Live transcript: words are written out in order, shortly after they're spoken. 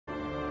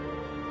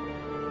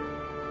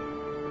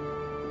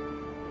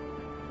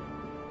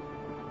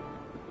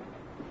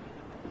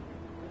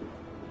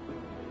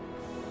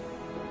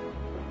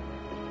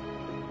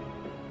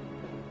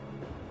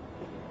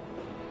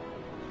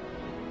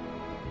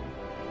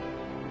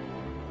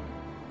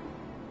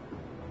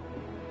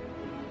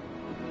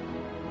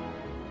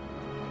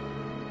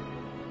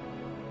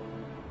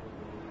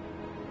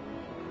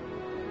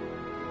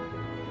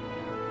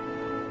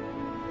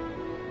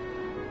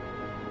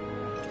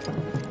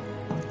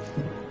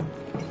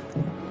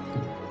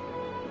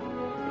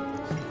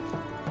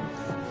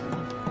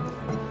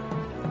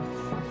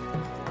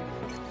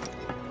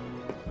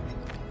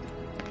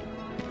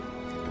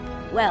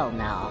Well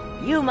now,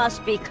 you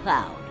must be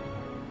Cloud.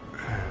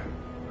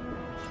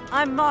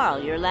 I'm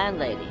Marl, your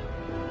landlady.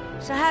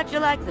 So how'd you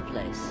like the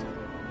place?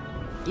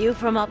 You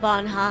from up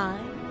on high?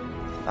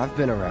 I've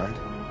been around.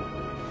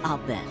 I'll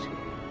bet.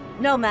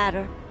 No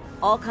matter.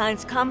 All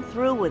kinds come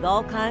through with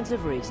all kinds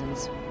of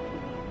reasons.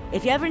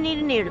 If you ever need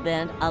an ear to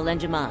bend, I'll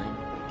lend you mine.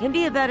 Can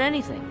be about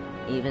anything,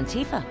 even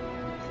Tifa.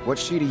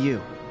 What's she to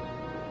you?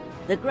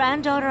 The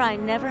granddaughter I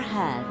never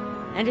had,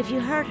 and if you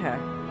hurt her,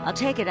 I'll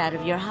take it out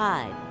of your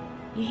hide.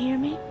 You hear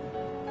me?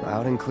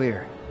 Loud and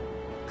clear.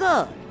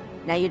 Good.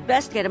 Now you'd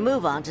best get a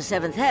move on to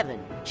 7th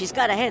Heaven. She's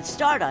got a head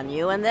start on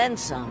you, and then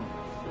some.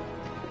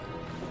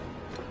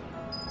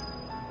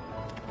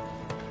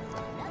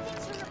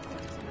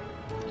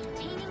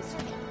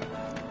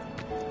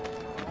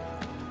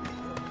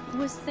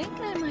 Was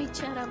thinking I might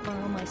chat up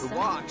borrow my The son.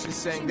 Watch is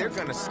saying they're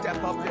gonna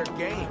step up their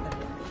game.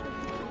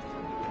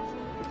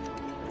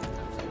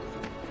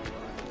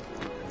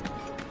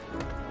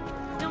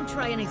 Don't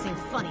try anything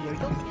funny or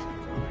you'll get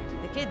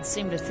it. The kids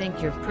seem to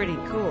think you're pretty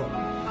cool.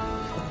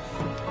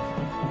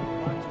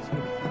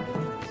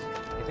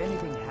 If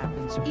anything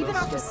happens, Even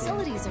our step in.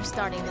 facilities are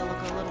starting to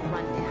look a little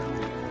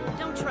rundown.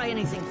 Don't try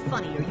anything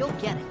funny or you'll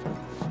get it.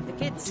 The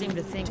kids seem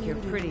to think you're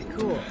pretty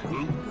cool.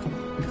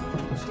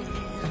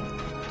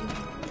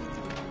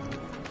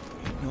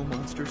 No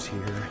monsters here.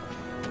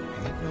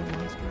 Ain't no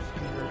monsters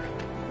here.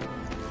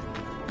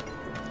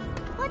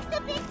 What's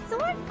the big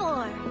sword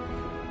for?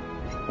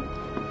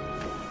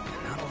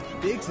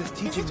 Biggs is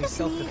teaching me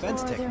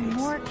self-defense Or are there techniques.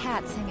 more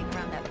cats hanging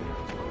around up here?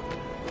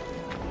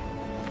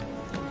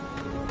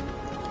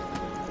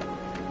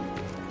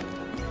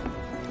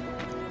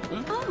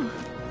 Oh,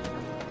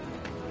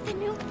 the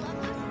new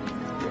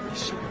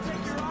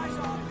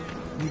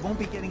We won't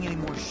be getting any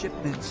more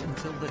shipments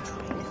until the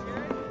train.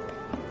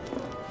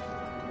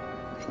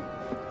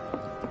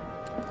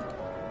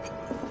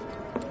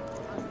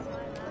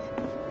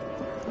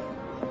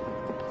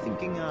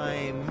 Thinking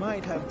I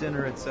might have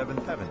dinner at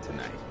 7th Heaven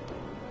tonight.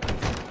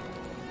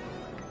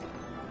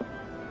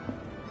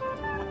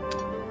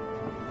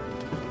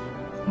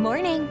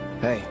 Morning.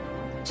 Hey.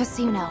 Just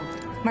so you know,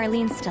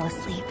 Marlene's still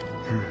asleep.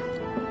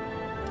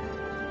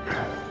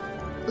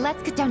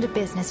 Let's get down to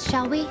business,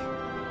 shall we?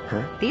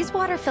 Huh? These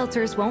water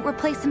filters won't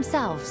replace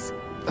themselves.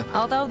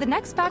 Although the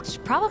next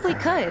batch probably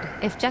could,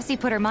 if Jessie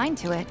put her mind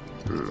to it.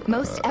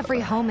 Most every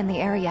home in the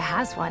area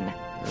has one.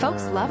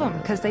 Folks love them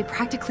because they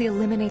practically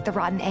eliminate the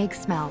rotten egg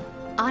smell.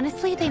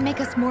 Honestly, they make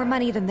us more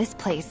money than this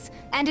place.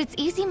 And it's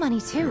easy money,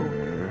 too.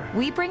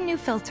 We bring new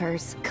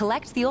filters,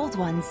 collect the old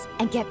ones,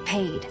 and get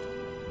paid.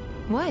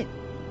 What?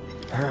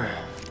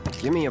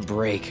 Give me a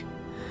break.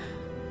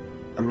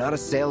 I'm not a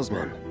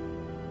salesman.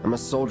 I'm a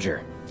soldier.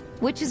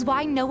 Which is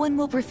why no one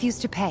will refuse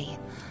to pay.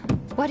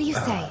 What do you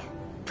say?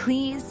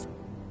 Please?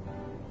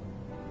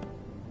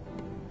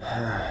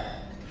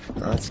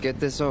 Let's get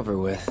this over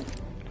with.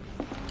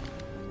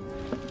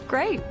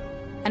 Great.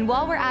 And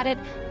while we're at it,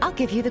 I'll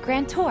give you the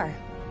grand tour.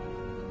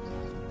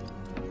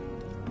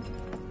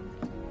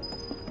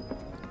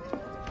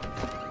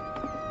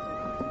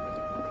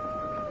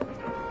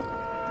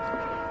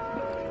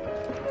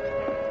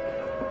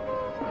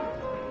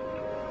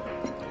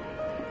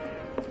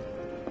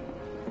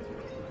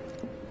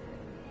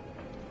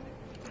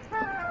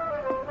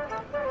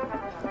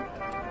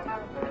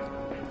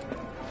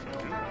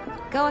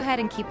 Go ahead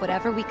and keep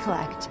whatever we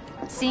collect.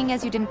 Seeing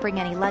as you didn't bring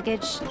any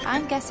luggage,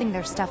 I'm guessing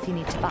there's stuff you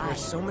need to buy. There's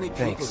so many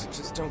people Thanks. who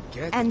just don't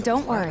get And that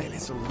don't the worry, planet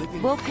is a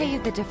living we'll pay thing.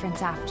 you the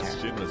difference after.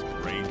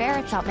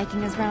 Barrett's out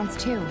making his rounds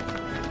too.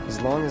 As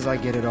long as I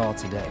get it all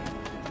today.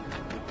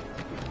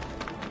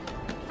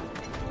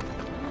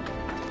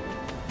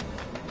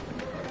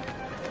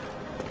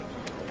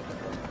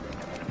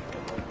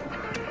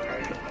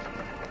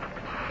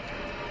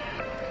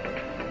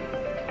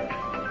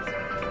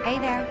 Hey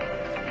there.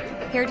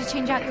 Here to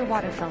change out your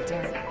water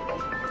filter.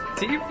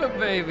 Tifa,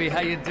 baby,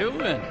 how you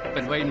doing?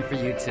 Been waiting for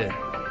you to...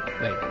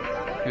 Wait,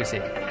 who's he?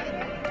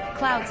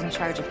 Cloud's in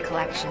charge of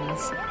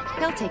collections.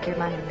 He'll take your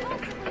money.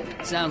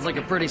 Sounds like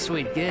a pretty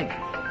sweet gig.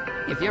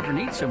 If you ever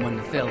need someone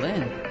to fill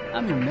in,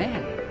 I'm your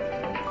man.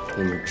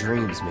 In your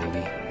dreams,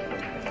 maybe.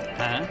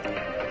 Huh?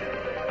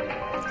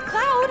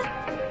 Cloud!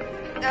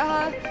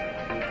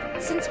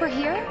 Since we're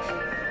here,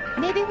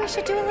 maybe we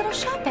should do a little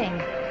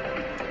shopping.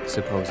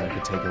 Suppose I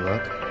could take a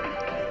look?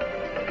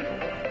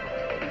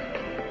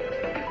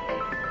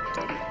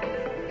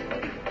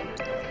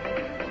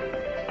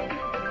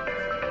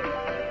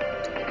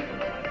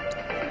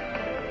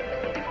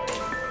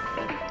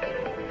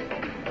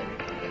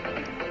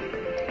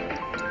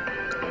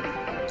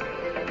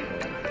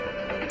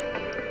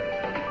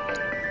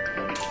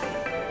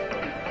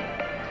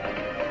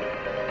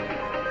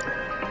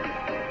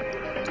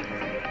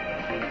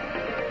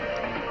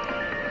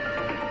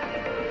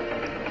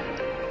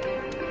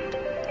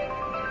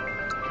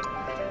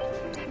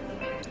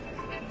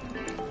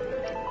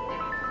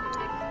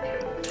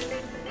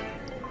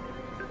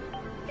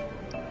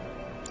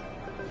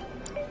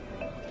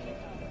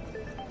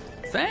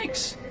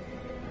 Thanks.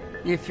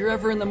 If you're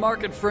ever in the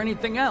market for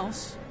anything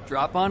else,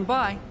 drop on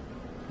by.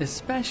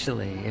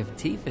 Especially if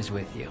Tifa is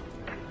with you.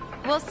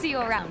 We'll see you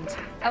around,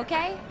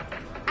 okay?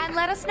 And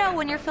let us know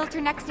when your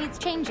filter next needs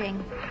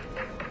changing.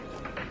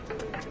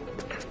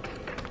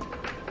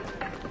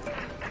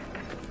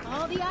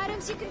 All the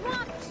items you could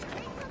want.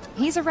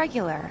 He's a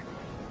regular.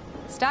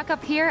 Stock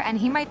up here and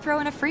he might throw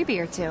in a freebie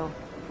or two.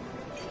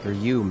 For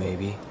you,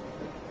 maybe.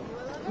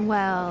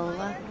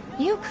 Well,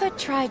 you could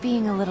try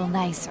being a little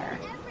nicer.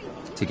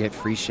 To get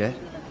free shit?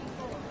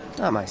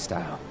 Not my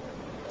style.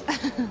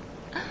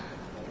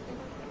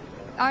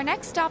 Our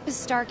next stop is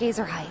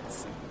Stargazer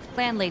Heights.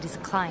 Landlady's a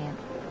client.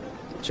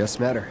 Just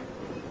met her.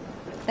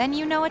 Then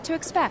you know what to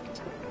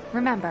expect.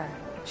 Remember,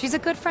 she's a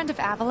good friend of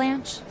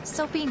Avalanche,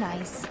 so be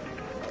nice.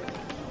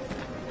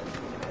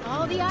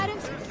 All the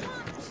items.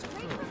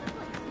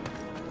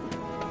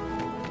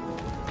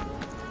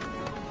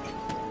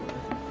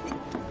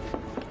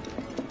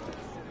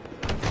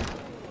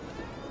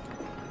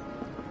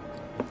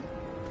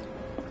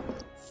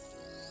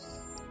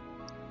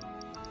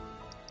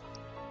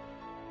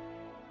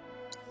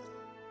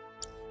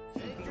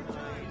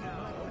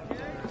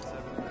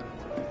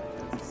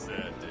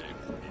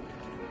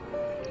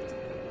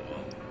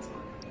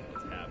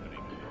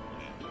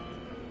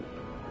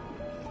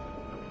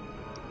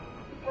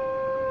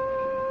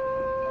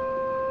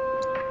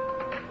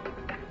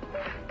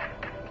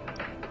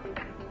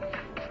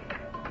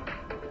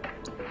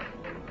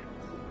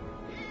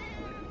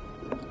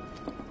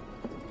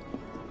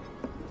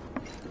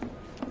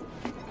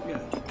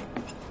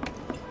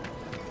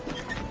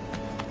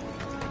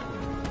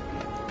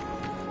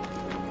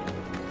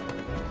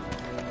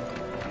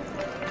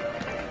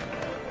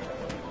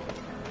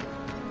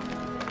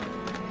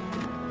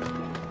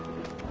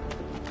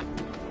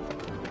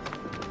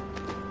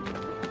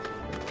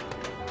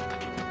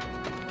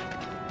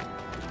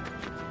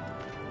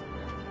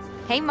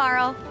 Hey,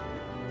 Marl.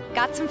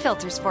 Got some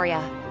filters for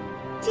ya.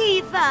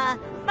 Tifa,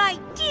 my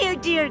dear,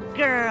 dear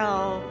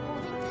girl.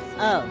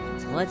 Oh,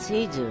 what's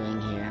he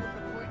doing here?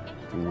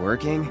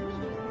 Working?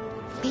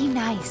 Be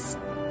nice.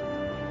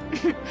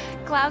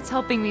 Cloud's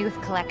helping me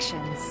with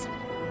collections.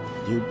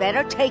 You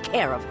better take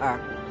care of her.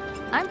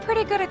 I'm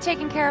pretty good at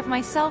taking care of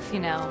myself, you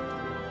know.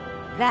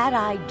 That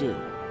I do.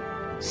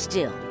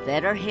 Still,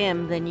 better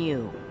him than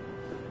you.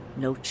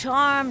 No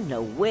charm,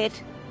 no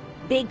wit.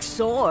 Big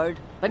sword,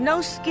 but no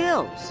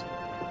skills.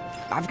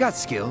 I've got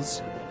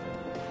skills.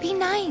 Be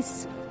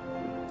nice.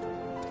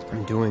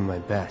 I'm doing my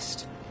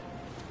best.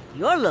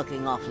 You're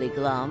looking awfully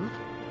glum.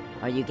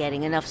 Are you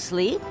getting enough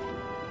sleep?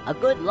 A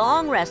good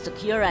long rest will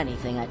cure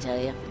anything, I tell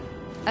you.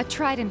 A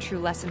tried and true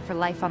lesson for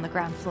life on the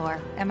ground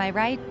floor, am I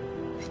right?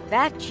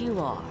 That you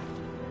are.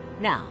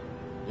 Now,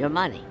 your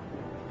money.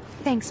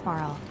 Thanks,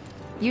 Marl.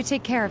 You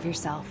take care of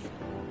yourself.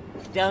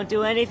 Don't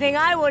do anything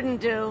I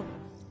wouldn't do.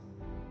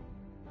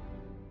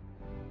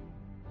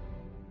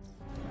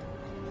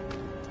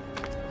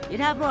 You'd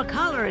have more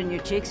color in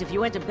your cheeks if you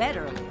went to bed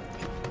early.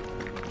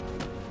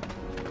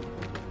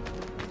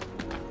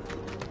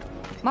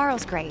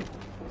 Marl's great.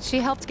 She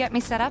helped get me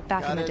set up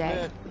back in the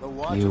day.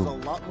 You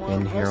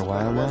been here a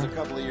while now?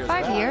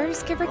 5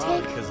 years, give or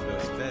take. Because of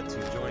those vets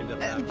who joined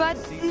up.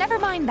 But never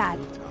mind that.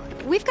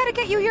 We've got to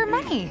get you your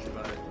money.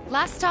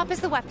 Last stop is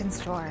the weapons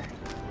store.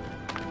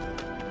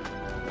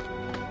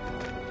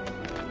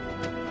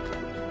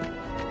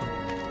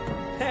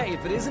 Hey,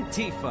 if it isn't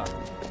Tifa.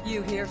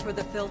 You here for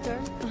the filter?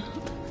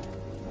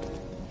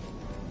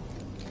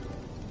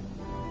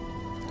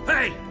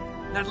 Hey!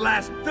 That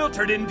last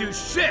filter didn't do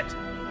shit!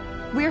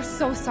 We're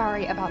so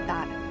sorry about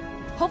that.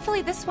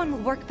 Hopefully this one will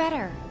work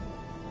better.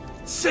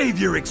 Save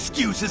your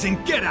excuses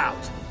and get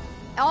out!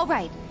 All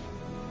right.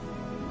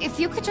 If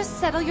you could just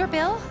settle your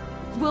bill,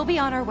 we'll be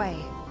on our way.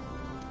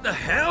 The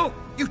hell?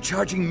 You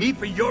charging me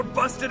for your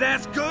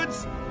busted-ass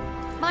goods?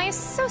 My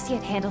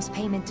associate handles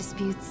payment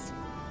disputes.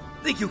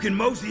 Think you can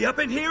mosey up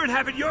in here and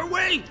have it your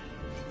way?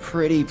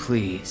 Pretty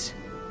please.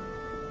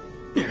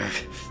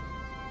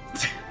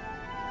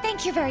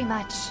 Thank you very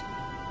much.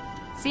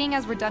 Seeing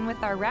as we're done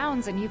with our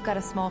rounds and you've got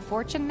a small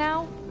fortune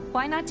now,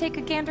 why not take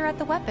a gander at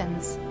the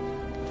weapons?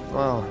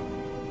 Well,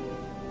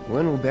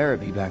 when will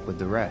Barrett be back with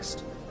the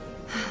rest?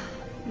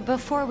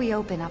 Before we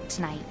open up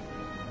tonight.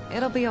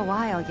 It'll be a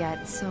while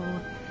yet, so...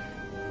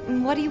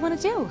 what do you want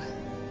to do?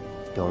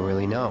 Don't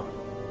really know.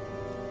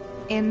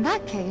 In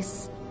that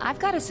case, I've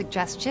got a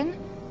suggestion.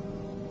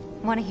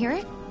 Want to hear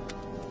it?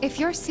 If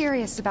you're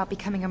serious about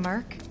becoming a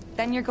merc,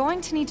 then you're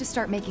going to need to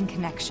start making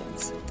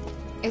connections.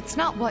 It's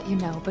not what you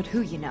know, but who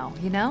you know,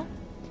 you know?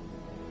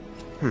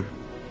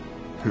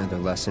 Another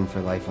lesson for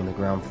life on the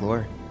ground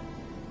floor?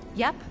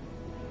 Yep.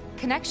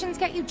 Connections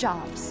get you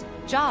jobs.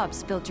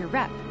 Jobs build your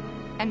rep.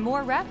 And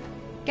more rep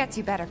gets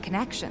you better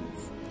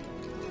connections.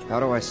 How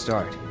do I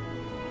start?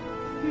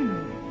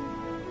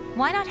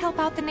 Why not help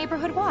out the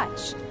neighborhood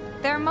watch?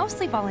 They're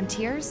mostly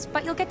volunteers,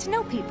 but you'll get to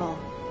know people.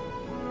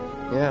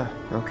 Yeah,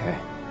 okay.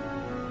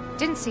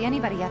 Didn't see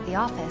anybody at the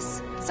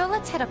office, so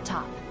let's head up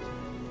top.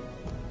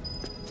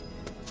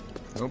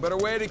 No better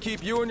way to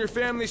keep you and your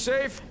family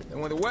safe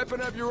than with a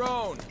weapon of your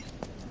own.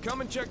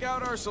 Come and check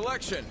out our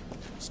selection.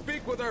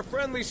 Speak with our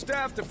friendly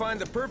staff to find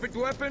the perfect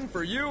weapon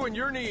for you and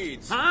your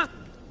needs. Huh?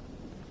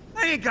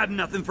 I ain't got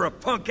nothing for a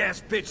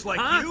punk-ass bitch like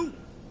you!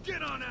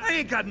 Get on out! I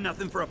ain't got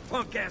nothing for a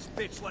punk-ass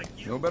bitch like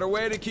you! No better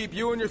way to keep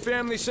you and your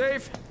family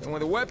safe than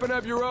with a weapon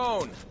of your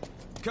own.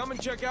 Come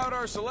and check out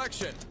our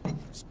selection.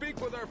 Speak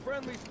with our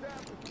friendly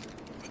staff.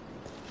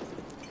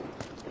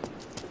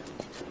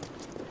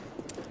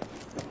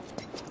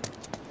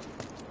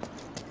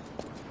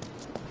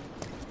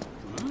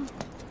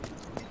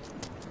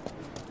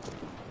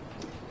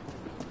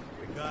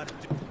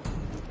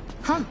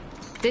 Huh.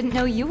 Didn't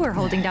know you were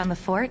holding down the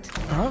fort.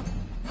 Huh?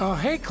 Oh,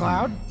 hey,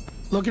 Cloud.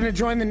 Looking to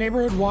join the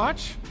neighborhood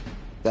watch?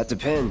 That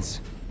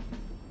depends.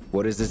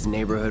 What does this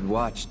neighborhood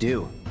watch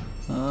do?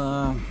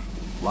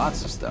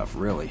 Lots of stuff,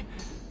 really.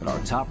 But our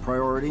top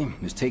priority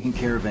is taking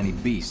care of any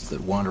beasts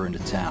that wander into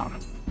town.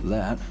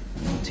 That,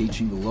 and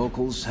teaching the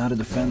locals how to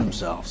defend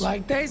themselves.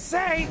 Like they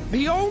say,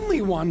 the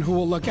only one who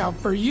will look out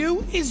for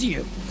you is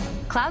you.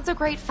 Cloud's a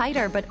great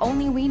fighter, but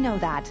only we know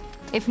that.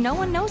 If no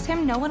one knows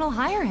him, no one will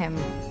hire him.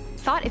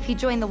 Thought if he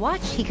joined the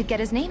watch, he could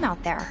get his name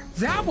out there.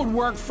 That would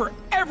work for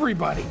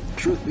everybody.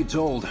 Truth be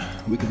told,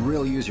 we could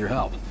really use your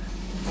help.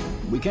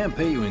 We can't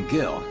pay you in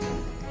gil,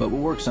 but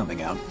we'll work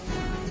something out.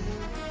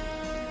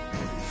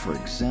 For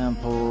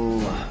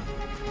example...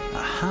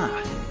 Aha!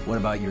 What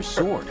about your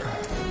sword?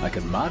 I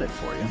could mod it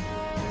for you.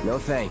 No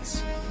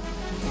thanks.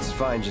 It's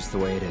fine just the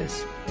way it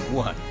is.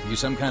 What? You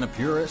some kind of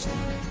purist?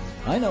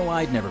 I know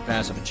I'd never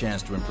pass up a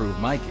chance to improve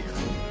my gear.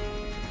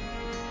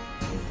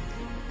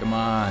 Come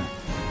on.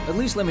 At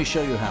least let me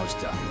show you how it's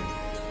done.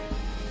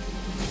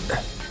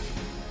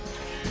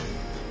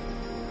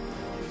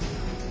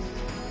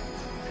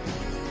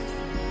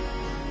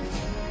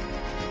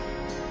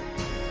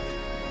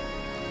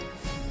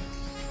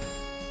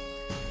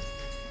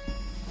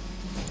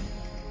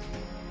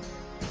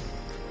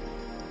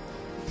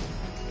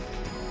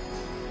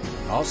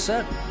 All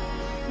set.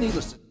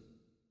 Needless to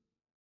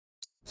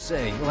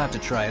say, you'll have to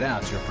try it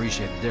out to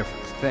appreciate the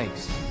difference.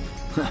 Thanks.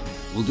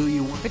 We'll do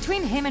you one.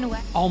 Between him and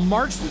Wes... I'll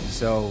march...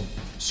 So...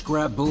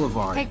 Scrap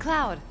Boulevard. Hey,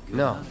 Cloud.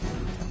 No.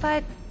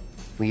 But...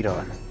 Lead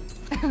on.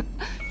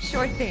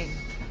 Sure thing.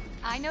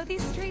 I know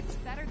these streets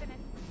better than...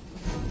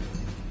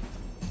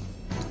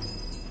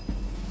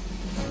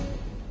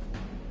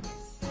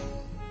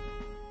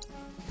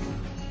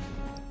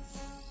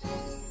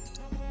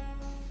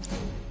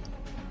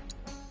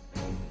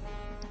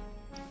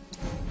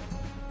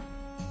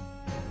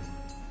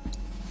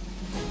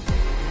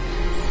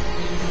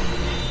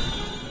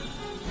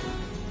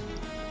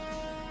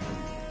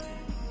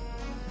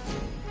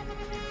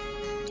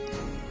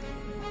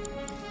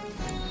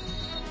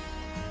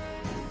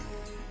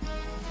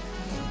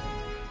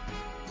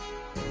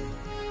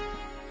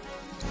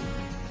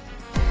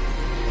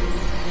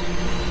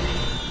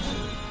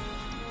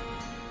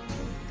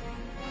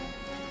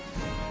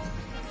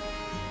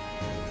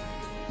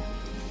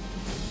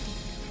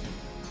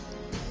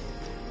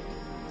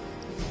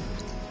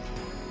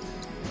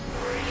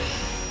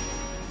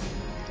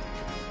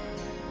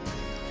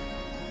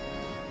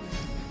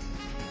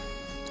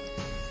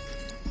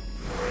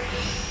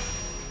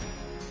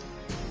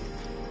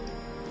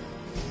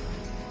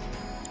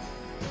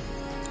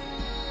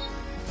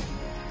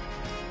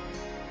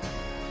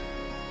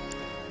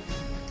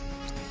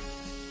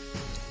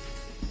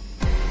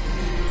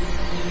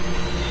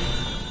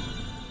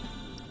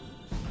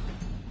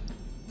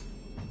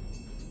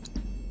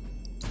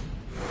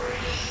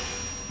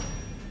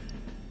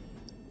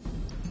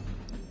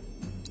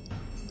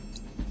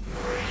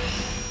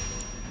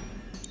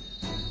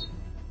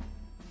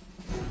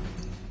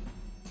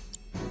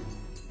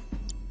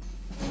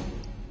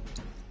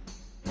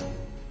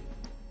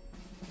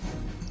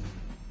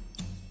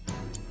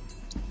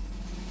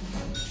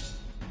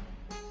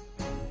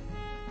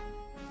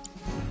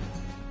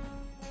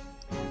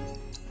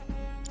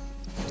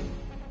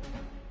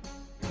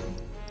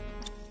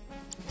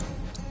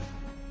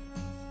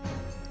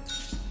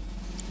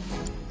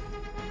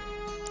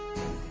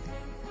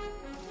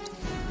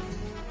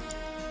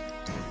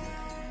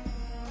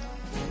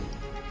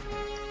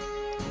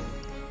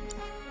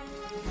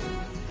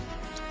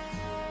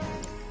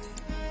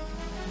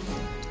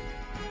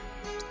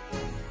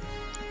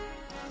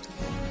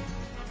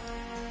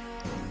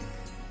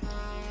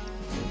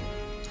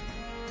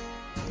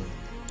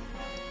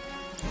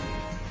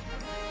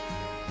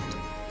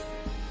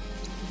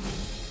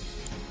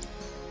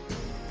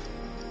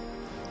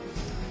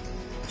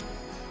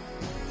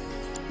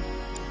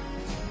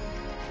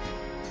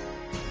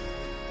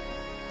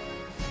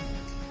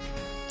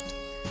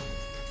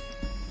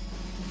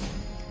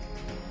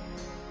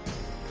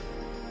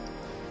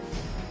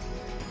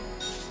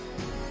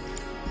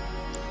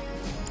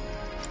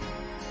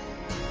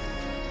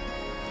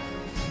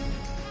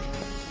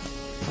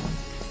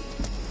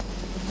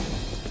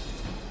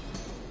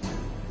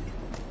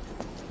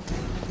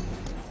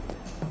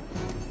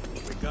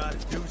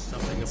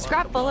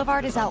 Scrap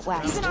Boulevard is out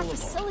west.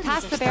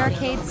 Past the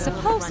barricades,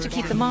 supposed to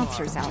keep the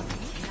monsters out.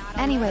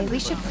 Anyway, we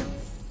should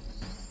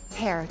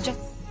prepare. Just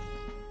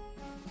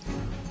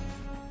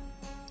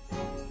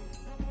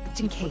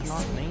just in case.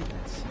 Not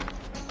maintenance.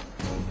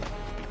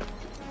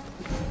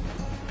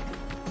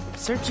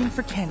 Searching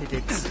for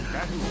candidates.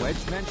 That who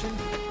Wedge mentioned?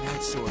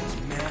 That sword's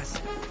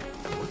massive.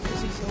 What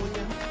does he sell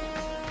again?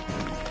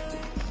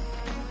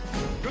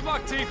 Good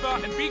luck,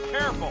 Tifa, and be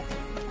careful.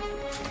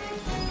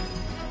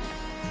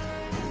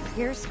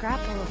 Here's Scrap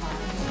Boulevard.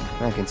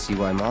 I can see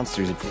why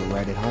monsters would feel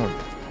right at home.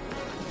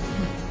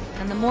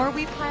 And the more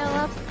we pile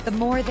up, the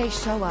more they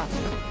show up.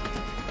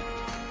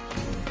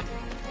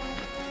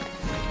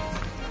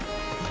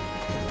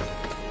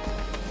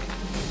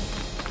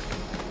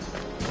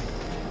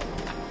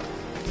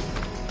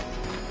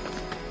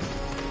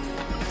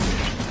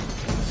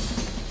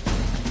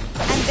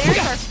 And there's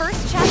our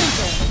first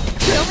challenger.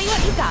 Show me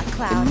what you got,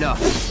 Cloud.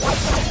 Enough.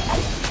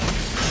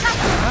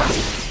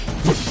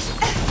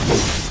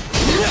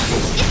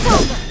 It's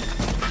over.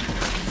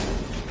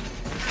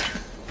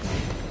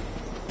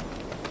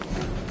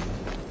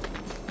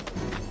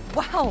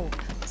 Wow,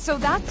 so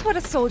that's what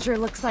a soldier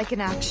looks like in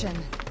action.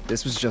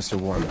 This was just a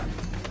warm-up.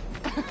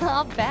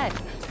 I'll bet.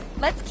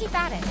 Let's keep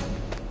at it.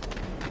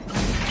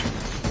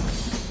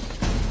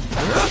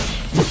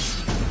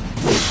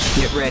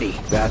 Get ready.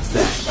 That's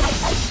that.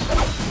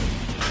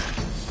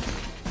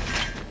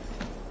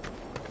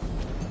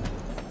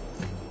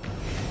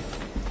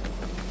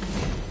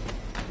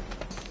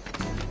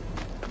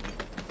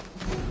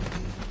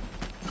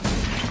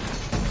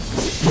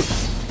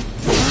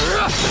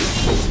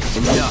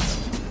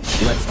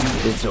 Enough. Let's do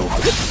this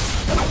over.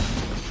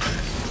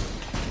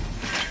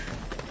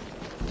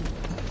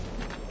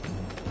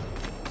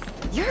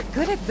 You're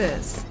good at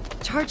this.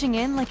 Charging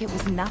in like it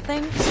was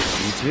nothing.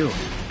 Me too.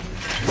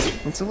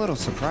 It's a little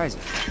surprising.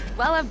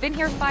 Well, I've been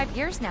here 5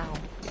 years now.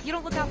 If you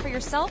don't look out for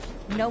yourself,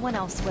 no one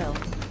else will.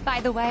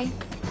 By the way,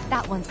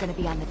 that one's gonna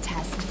be on the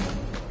test.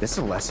 This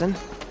a lesson?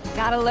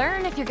 Gotta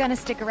learn if you're gonna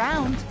stick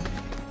around.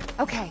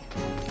 Okay,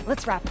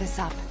 let's wrap this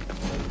up.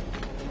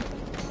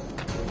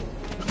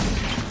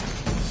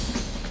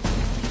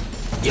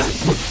 Yeah.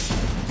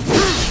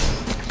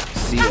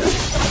 See ya.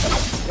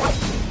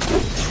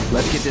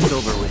 Let's get this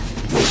over with.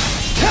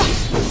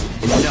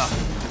 Enough.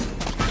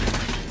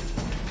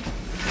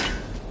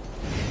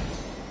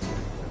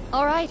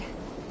 All right,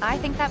 I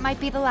think that might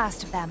be the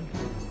last of them.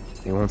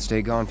 They won't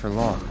stay gone for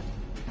long.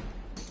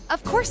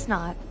 Of course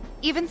not.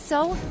 Even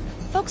so,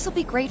 folks will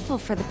be grateful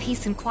for the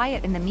peace and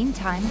quiet in the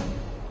meantime.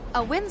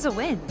 A win's a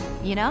win,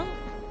 you know?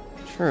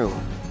 True.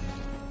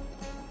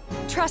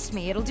 Trust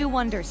me, it'll do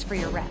wonders for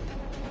your rep.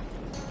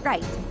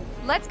 Right,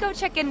 let's go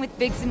check in with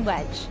Biggs and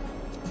Wedge.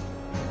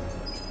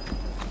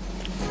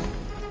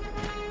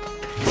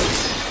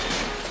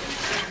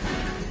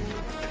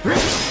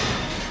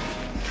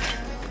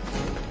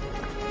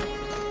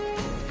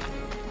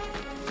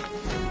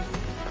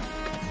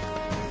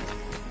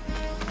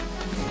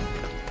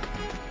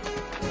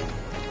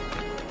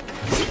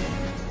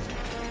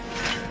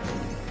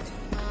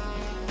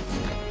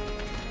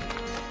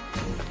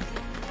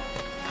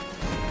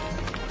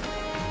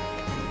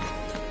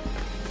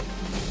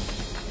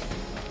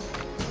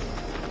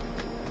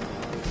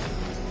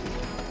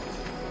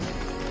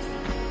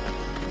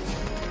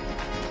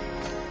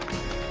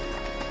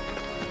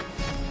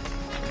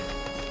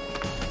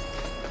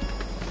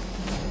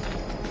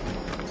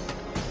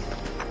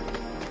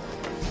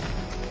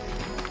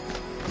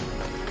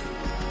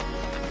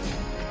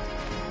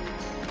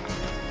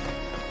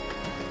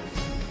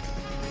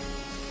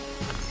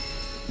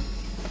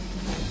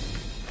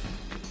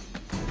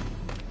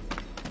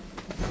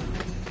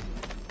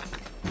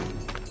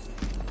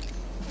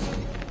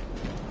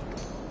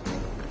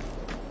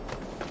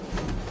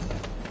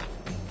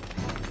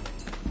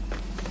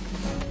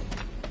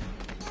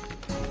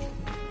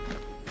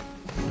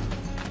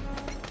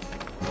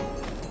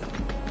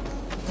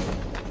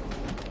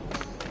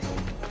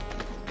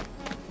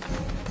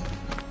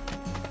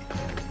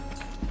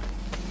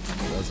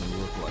 Doesn't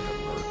look like a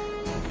merc.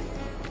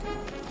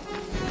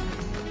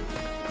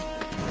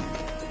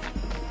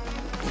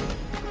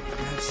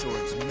 That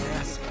sword's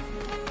massive.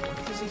 What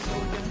does he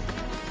sell again?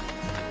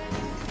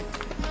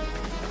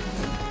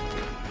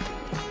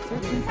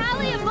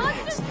 Tally of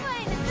monsters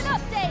slain has been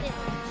updated.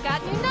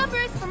 Got new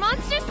numbers for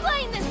monsters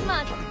slain this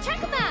month. Check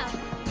them out.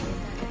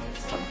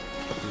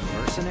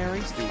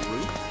 Mercenaries through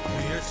roofs?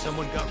 I hear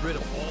someone got rid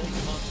of all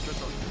the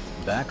monsters on...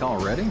 Back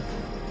already?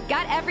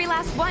 Got every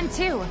last one,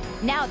 too.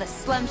 Now the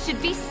slum should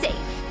be safe.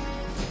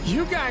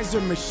 You guys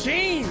are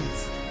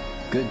machines!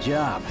 Good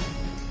job.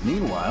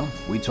 Meanwhile,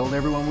 we told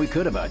everyone we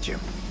could about you.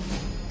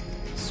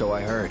 So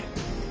I heard.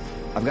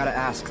 I've got to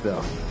ask,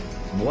 though.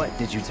 What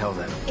did you tell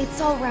them?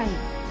 It's all right.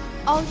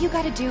 All you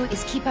gotta do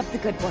is keep up the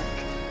good work.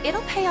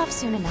 It'll pay off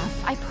soon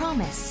enough, I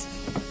promise.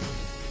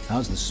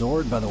 How's the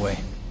sword, by the way?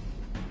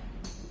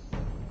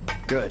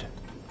 Good.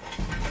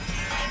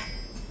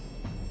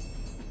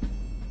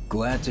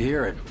 Glad to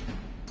hear it.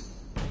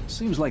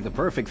 Seems like the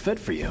perfect fit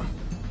for you.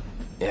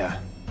 Yeah.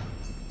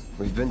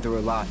 We've been through a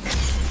lot.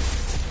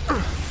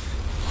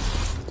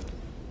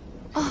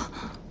 Oh.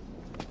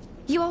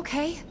 You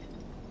okay?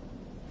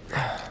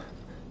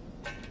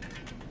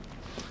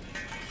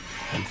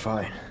 I'm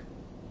fine.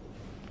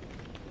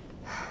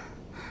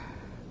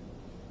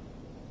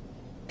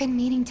 been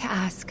meaning to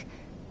ask.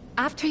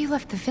 After you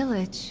left the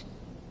village...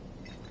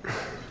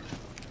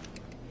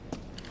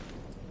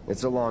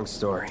 It's a long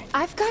story.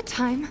 I've got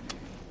time.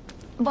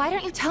 Why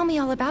don't you tell me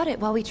all about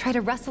it while we try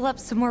to rustle up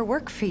some more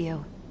work for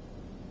you?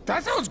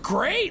 That sounds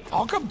great!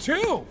 I'll come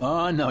too!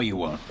 No you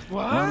won't.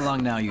 What? Run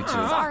along now, you two.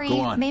 Sorry,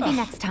 Go on. maybe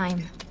next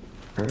time.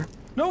 Huh?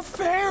 No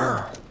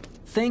fair!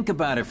 Think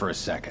about it for a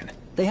second.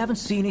 They haven't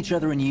seen each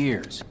other in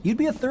years. You'd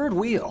be a third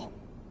wheel.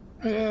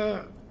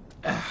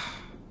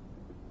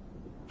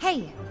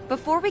 Hey,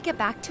 before we get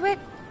back to it,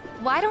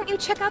 why don't you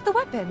check out the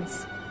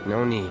weapons?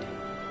 No need.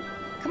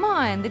 Come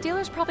on, the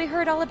dealer's probably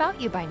heard all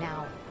about you by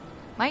now.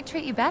 Might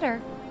treat you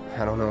better.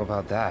 I don't know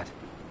about that.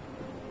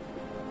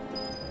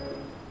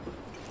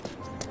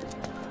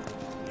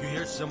 You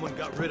hear someone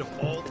got rid of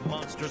all the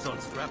monsters on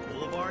Strap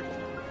Boulevard?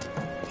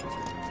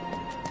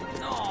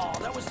 No,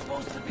 that was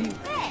supposed to be...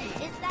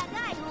 Hey, it's that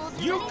guy who will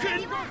do You anything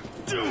can you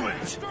want. do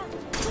it!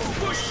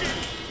 Push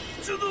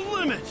it to the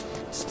limit!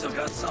 Still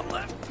got some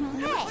left.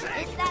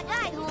 Hey, it's that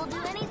guy who will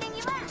do anything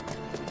you ask.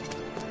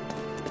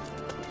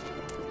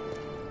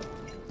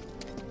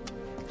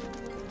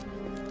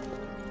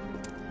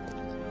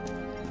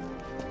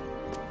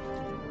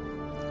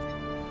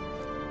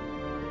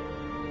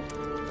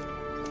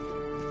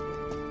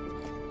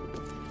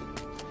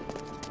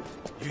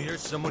 You hear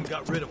someone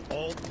got rid of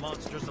all the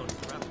monsters on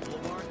Strap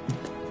Boulevard?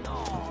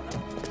 No,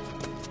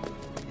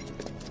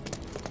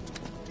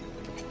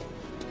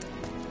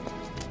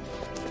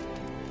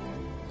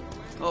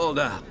 Hold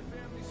up.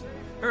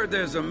 Heard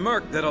there's a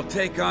merc that'll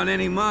take on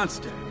any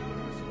monster.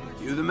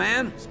 You the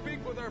man?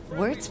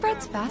 Word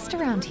spreads fast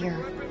around here.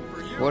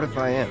 What if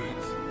I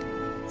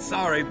am?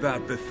 Sorry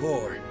about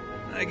before.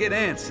 I get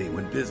antsy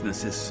when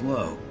business is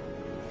slow.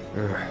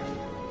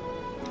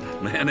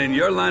 Man in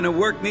your line of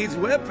work needs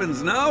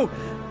weapons, no?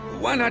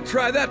 Why not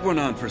try that one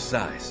on for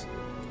size?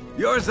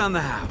 Yours on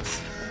the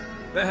house.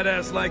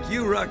 Badass like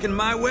you rocking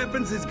my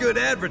weapons is good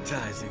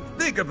advertising.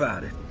 Think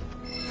about it.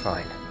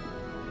 Fine.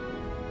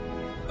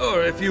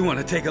 Or if you want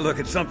to take a look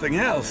at something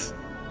else.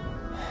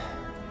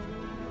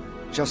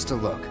 Just a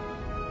look.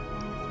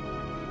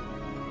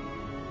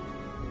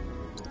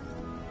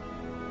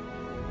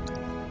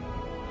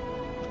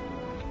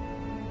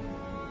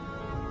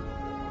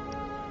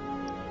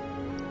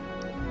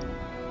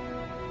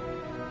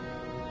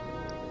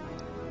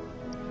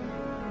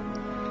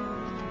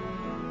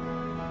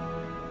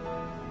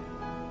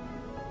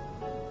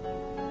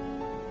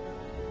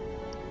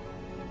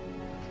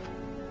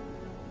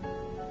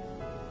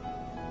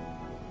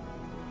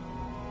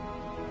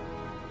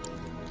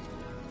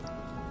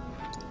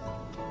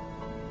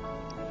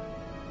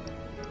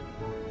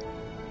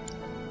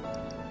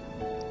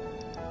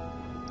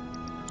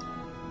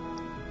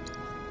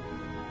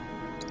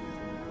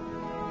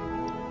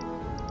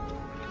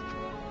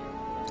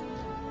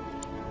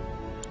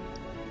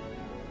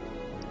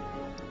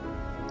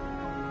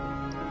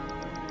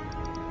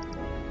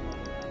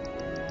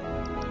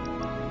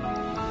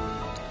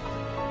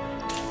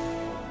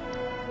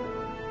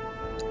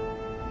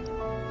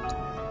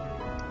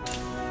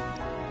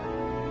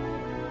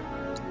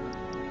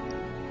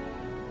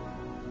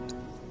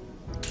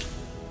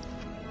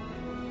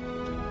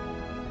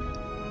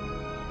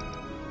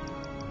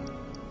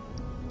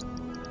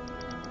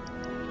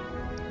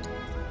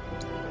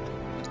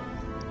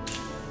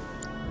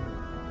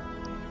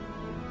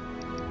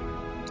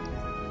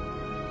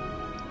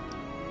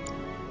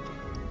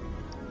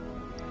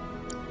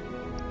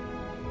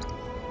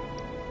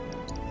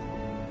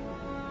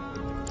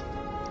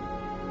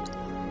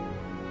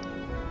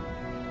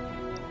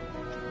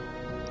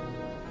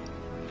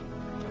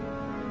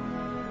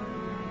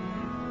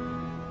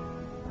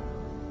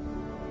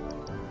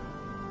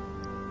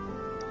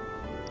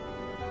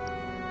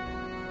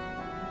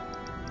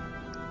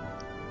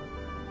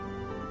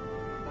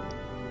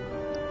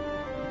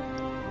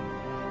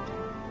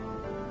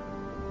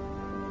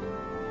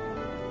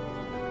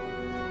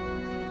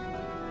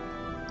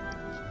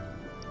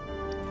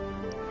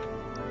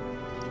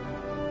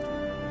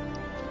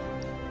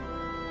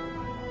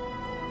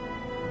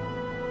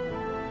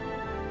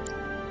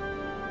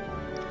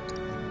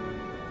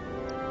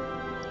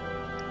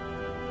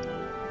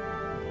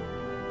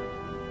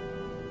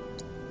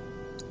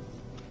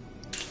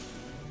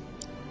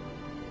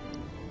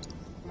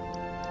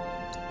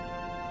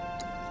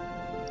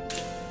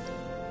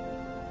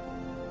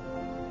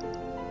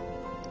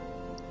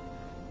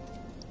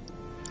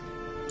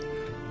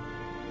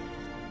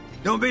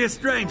 Don't be a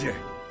stranger.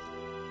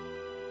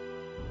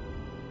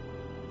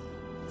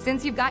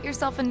 Since you've got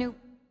yourself a new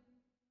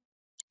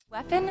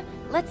weapon,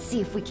 let's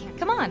see if we can.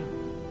 Come on.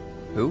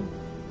 Who?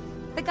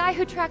 The guy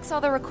who tracks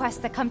all the requests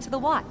that come to the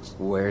watch.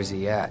 Where's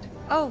he at?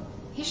 Oh,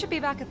 he should be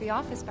back at the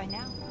office by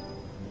now.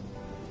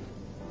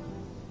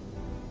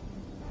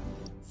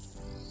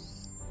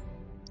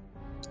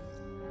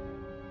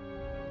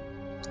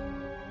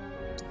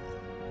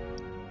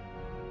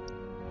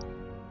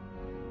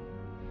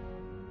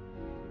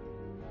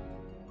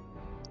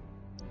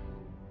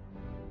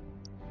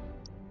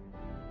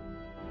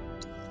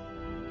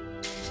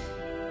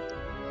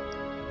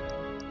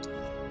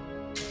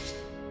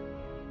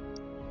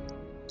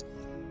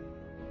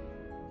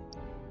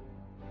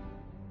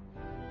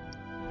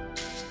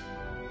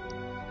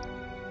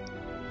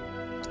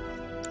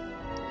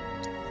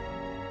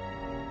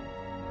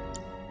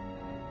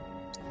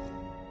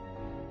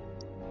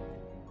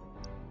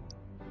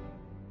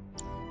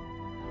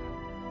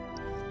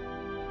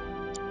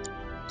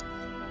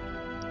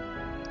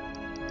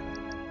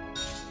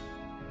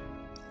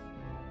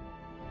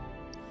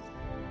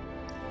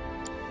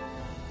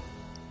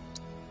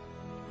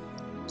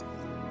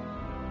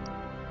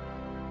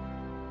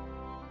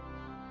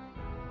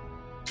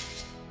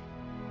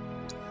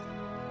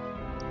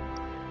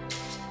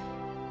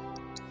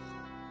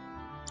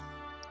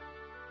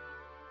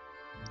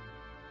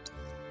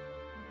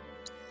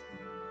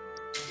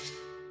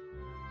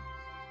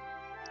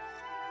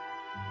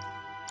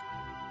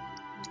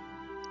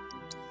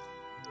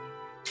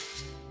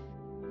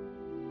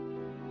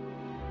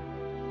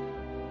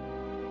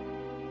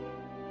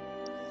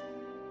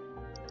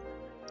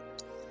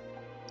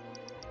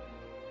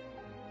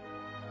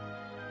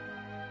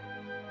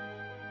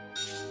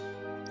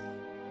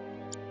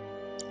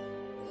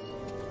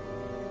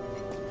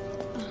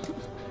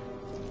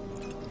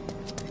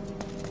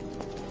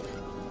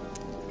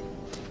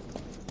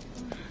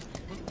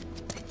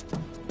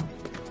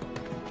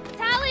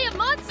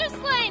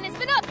 Slain has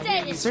been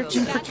updated!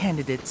 Searching for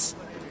candidates.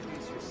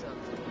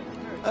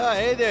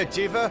 Hey there,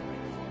 Tifa.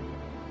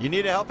 You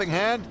need a helping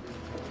hand?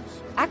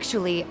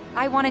 Actually,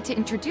 I wanted to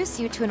introduce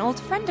you to an old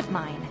friend of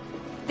mine.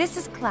 This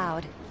is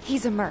Cloud.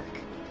 He's a merc.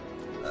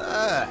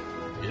 Ah,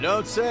 you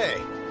don't say.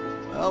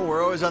 Well,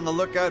 we're always on the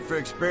lookout for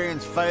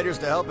experienced fighters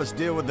to help us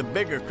deal with the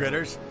bigger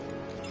critters.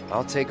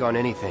 I'll take on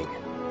anything.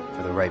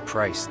 For the right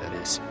price, that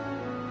is.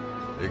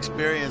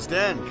 Experienced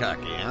and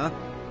cocky, huh?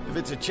 If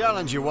it's a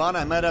challenge you want,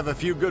 I might have a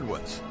few good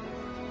ones.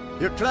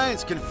 Your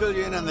clients can fill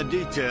you in on the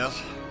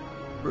details.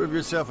 Prove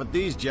yourself at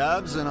these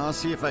jobs, and I'll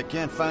see if I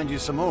can't find you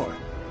some more.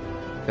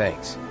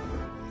 Thanks.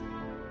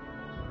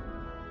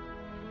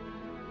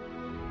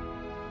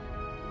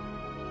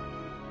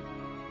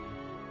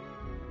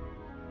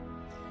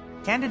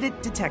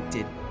 Candidate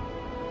detected.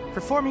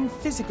 Performing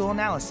physical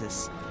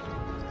analysis.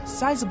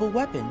 Sizable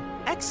weapon,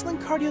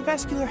 excellent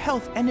cardiovascular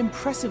health and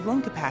impressive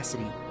lung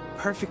capacity,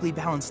 perfectly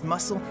balanced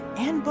muscle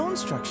and bone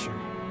structure.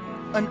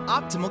 An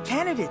optimal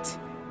candidate!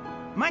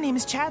 My name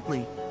is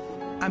Chadley.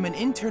 I'm an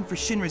intern for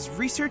Shinra's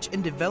Research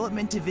and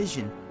Development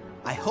Division.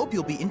 I hope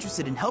you'll be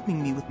interested in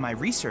helping me with my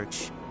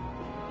research.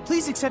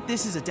 Please accept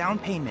this as a down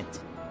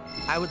payment.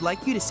 I would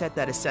like you to set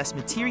that assess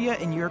materia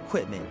in your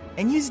equipment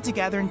and use it to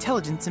gather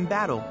intelligence in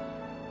battle.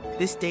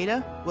 This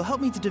data will help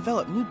me to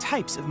develop new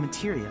types of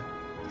materia.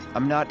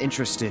 I'm not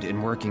interested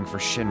in working for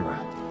Shinra.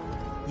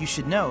 You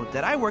should know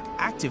that I work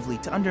actively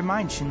to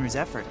undermine Shinra's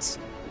efforts.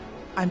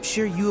 I'm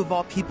sure you of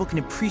all people can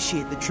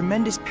appreciate the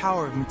tremendous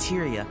power of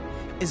materia,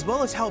 as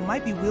well as how it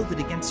might be wielded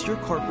against your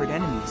corporate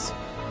enemies.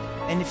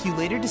 And if you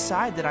later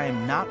decide that I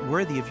am not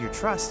worthy of your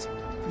trust,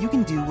 you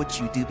can do what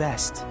you do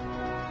best.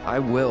 I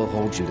will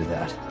hold you to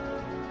that.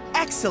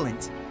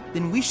 Excellent!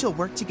 Then we shall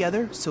work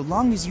together so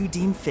long as you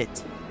deem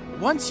fit.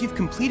 Once you've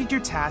completed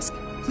your task,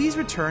 please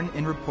return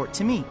and report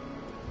to me.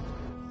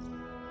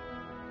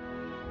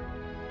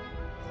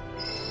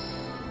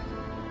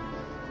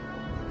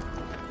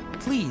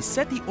 Please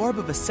set the Orb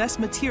of Assess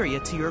Materia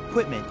to your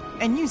equipment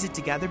and use it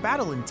to gather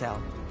battle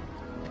intel.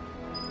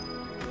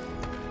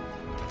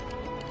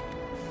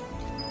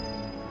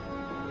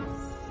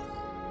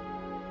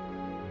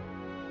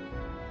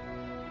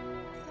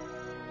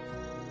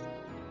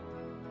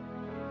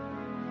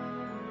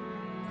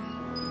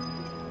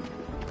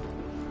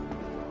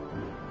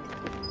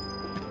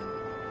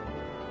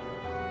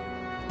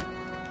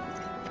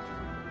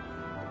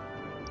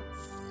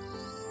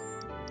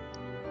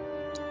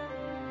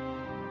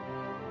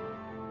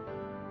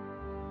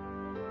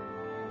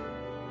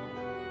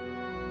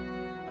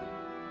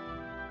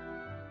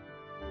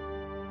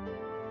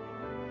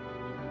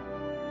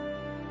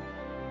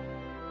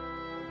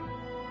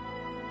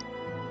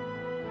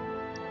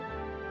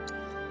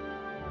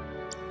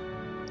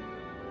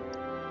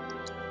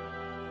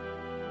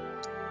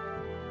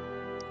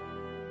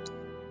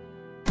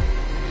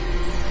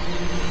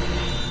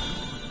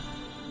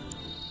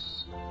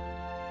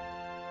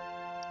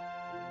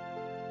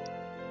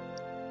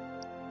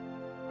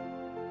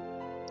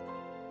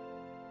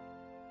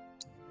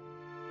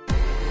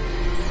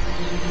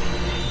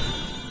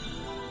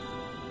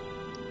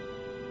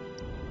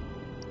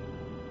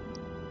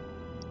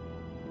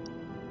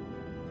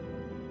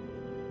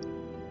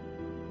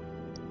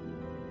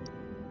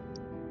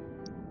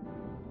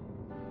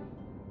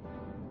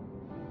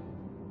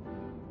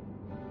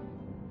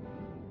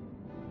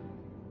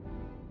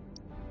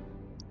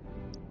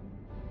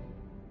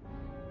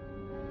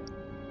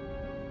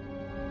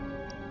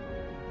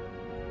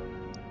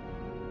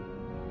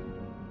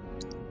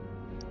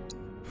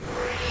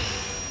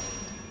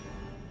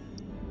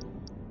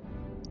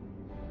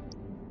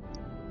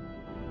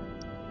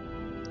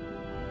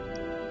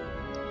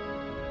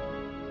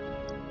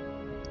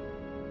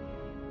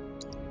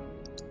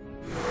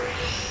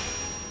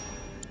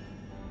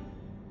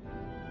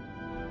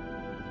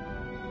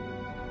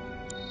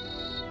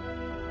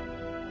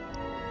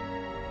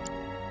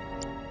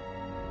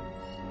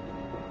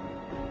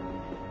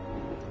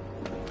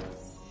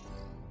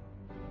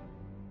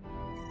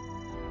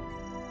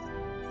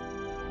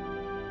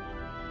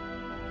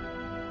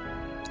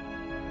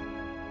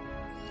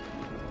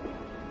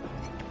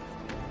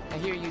 I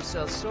hear you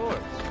sell swords.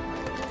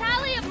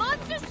 Tally of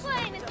monsters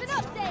slain has been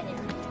updated!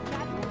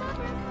 Got your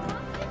numbers for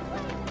monsters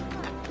slain this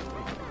month.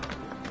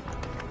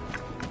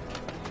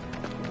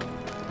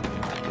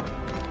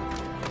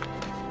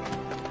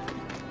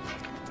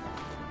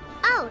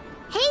 Oh,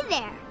 hey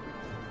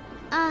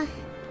there!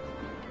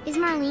 Is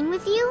Marlene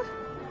with you?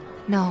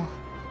 No.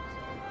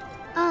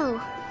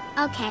 Oh,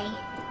 okay.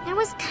 I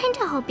was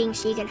kinda hoping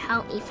she could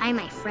help me find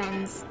my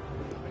friends.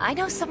 I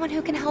know someone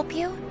who can help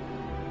you.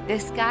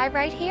 This guy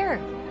right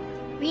here.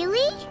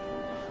 Really?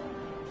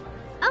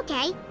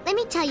 Okay, let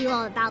me tell you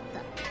all about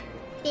them.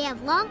 They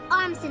have long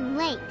arms and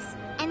legs,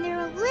 and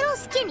they're a little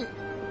skinny.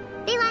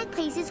 They like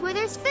places where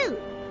there's food,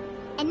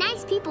 and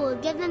nice people will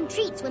give them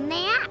treats when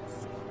they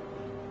ask.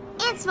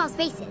 And small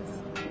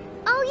spaces.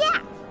 Oh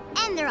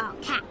yeah, and they're all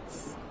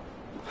cats.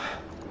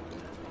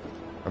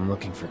 I'm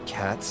looking for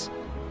cats?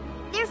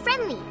 They're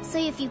friendly, so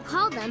if you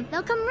call them,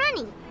 they'll come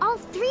running. All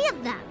 3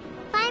 of them.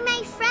 Find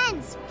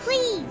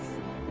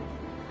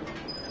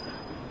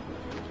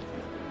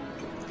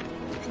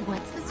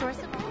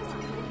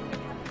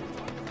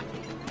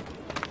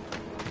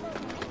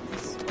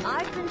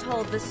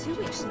told the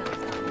sewage smells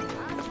out.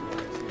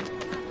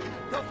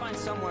 Go find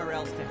somewhere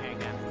else to hang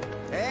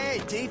out. Hey,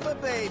 Tifa,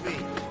 baby.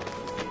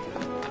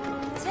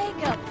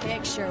 Take a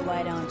picture,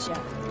 why don't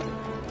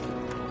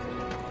you?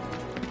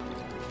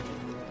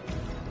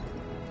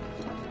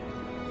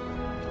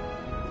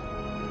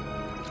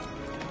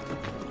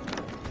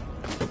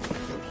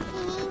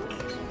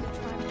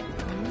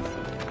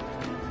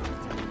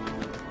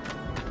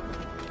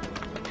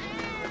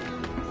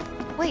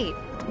 Wait,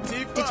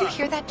 Tifa, did you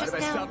hear that just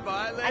mind if I now? stop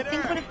by I later?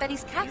 think one of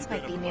Betty's cats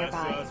might be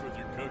nearby. What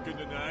you cooking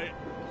tonight?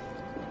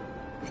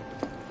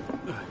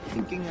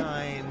 Thinking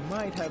I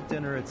might have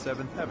dinner at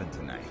 7th Heaven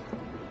tonight.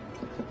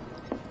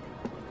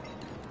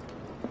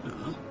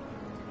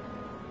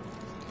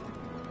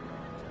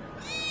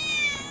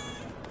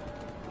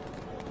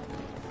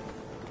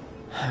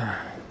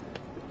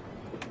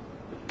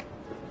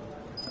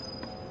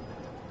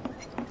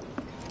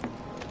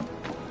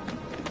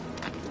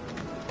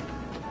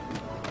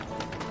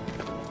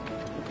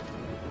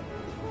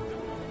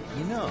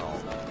 You know,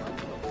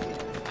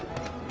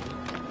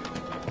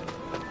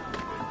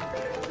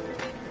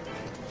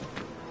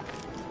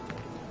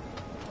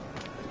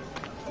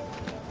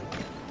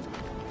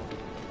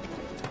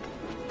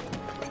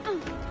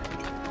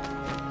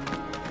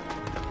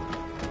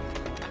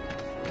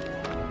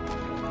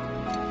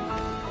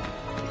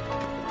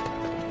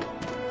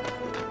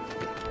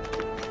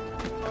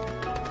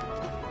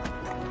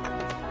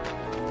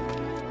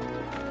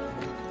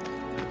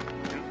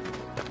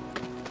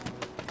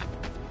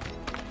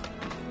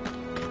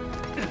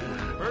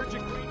 Heard you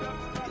cleaned up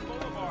Scott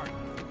Boulevard.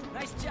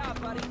 Nice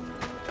job, buddy.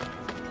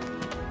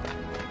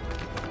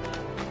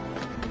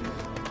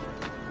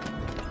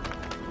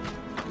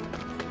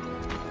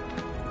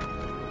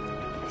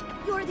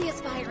 You're the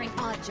aspiring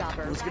odd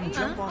jobber, I was gonna right?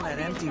 jump on that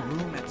empty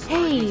room at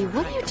Hey,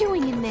 what are you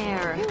doing in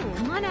there?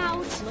 Come on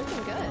out.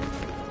 Looking good.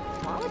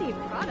 Quality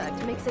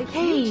product makes a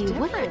Hey, huge difference.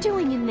 what are you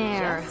doing in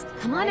there? Just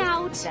Come on like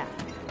out. that.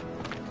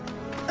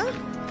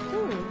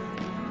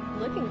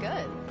 Looking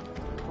good.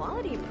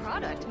 Quality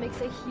product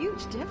makes a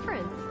huge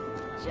difference.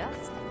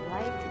 Just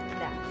like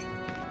that.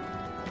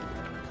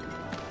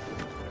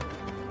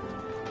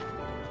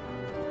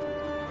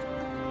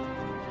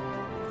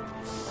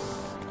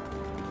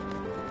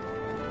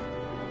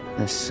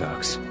 This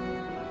sucks.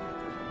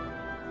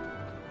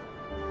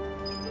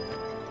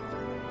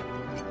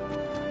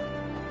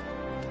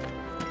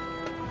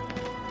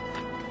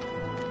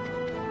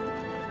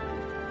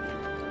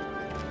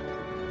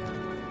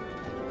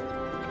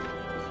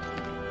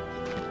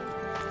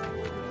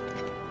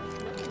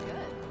 Looking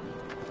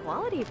good.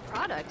 Quality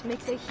product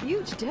makes a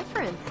huge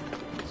difference.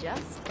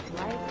 Just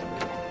like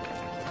that.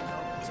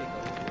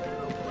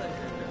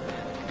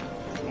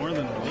 More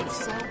than a week.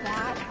 It's so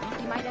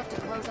bad, you might have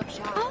to close up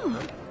shop. Oh.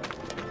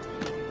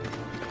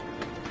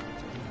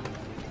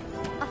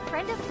 A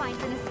friend of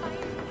mine's an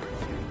aspiring.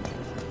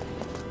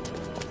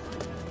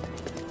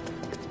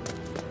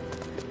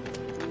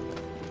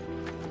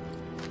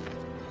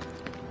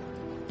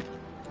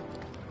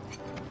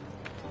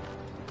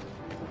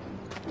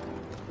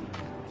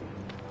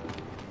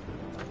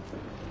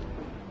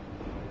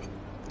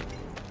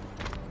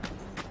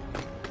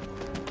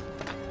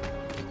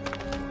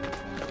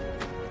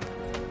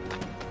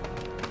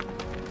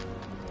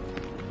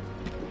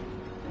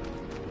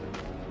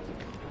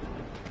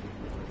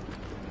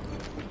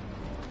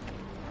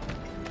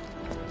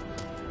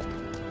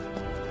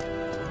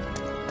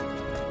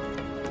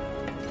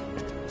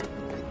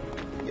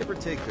 you ever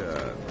take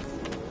a...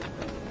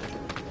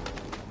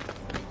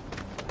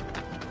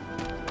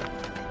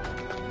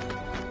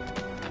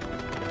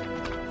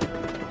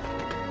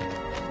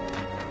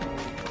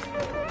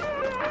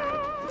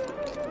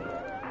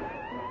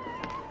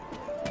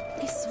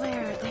 I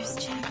swear, there's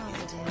Jackal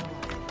to do.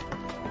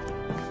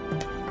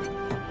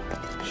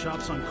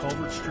 Shops on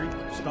Culvert Street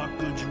stock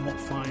goods you won't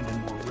find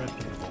in more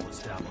reputable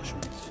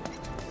establishments.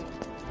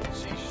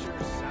 She sure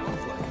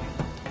sounds like it.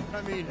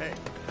 I mean, hey,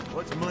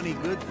 what's money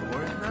good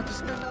for if not to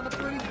spend on a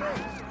pretty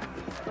face?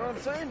 Know what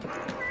I'm saying?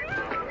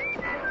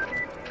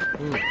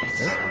 Ooh,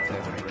 that's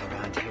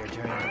around here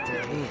during the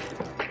day.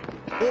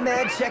 Hey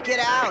man, check it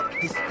out.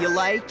 You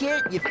like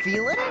it? You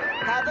feeling it?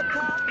 Have a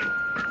cup?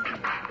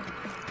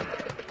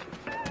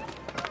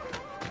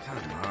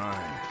 Come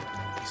on.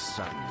 There's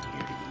something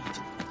here to eat.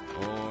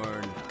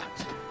 Or not.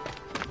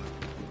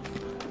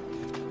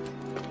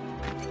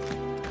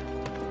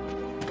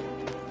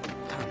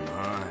 Come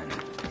on.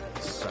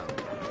 There's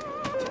something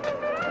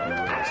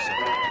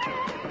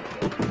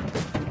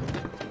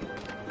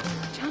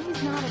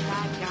Johnny's not a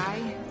bad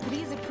guy, but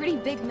he has a pretty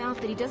big mouth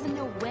that he doesn't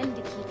know when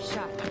to keep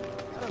shut.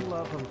 I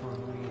love him for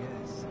who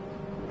he is.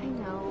 I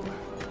know.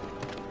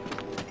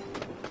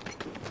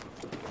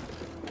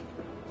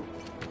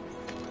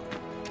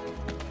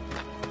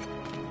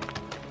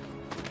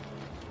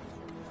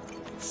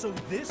 So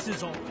this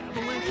is all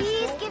Avalanche's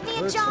Please fault? give me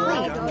a Looks job.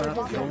 like I'm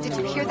not the only Did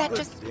you one hear on that a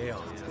just- good day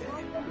off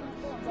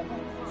today.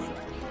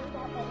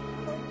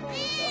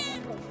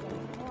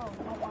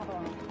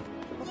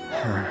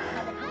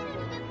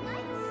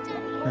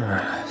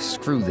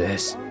 Screw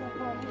this.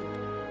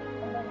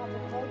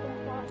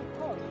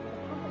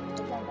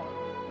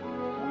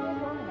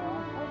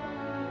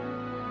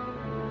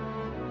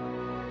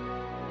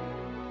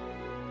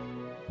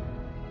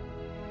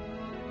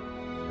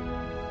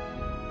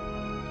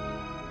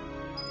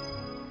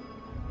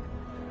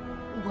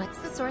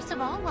 source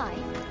of all life?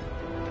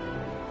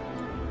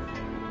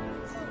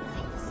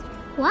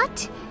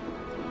 What?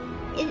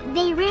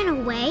 They ran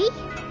away?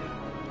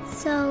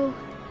 So,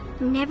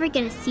 I'm never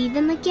gonna see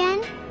them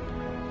again?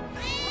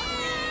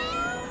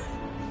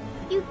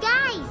 You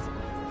guys!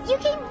 You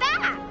came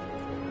back!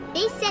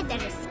 They said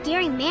that a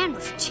scary man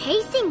was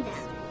chasing them.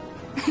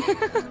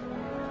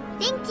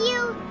 Thank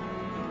you!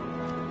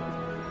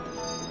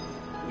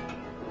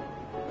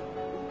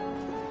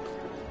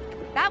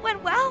 That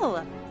went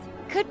well.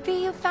 Could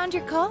be you found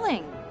your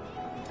calling.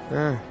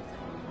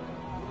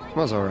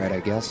 Was alright, I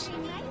guess.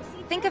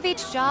 Think of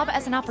each job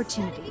as an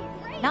opportunity.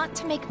 Not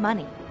to make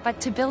money, but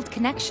to build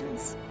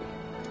connections.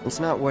 It's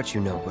not what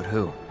you know, but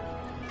who.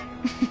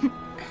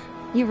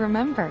 You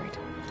remembered.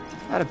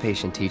 Not a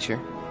patient teacher.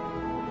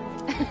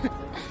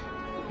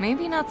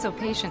 Maybe not so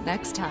patient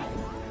next time.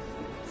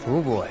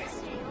 Oh boy.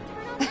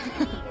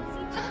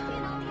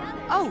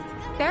 Oh,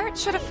 Barrett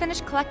should have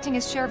finished collecting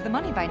his share of the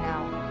money by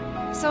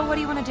now. So what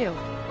do you want to do?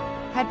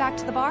 Head back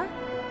to the bar?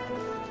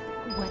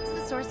 What's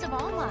the source of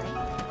all life?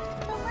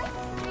 The life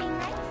stream,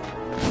 right?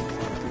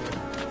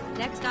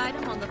 Next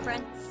item on the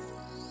front.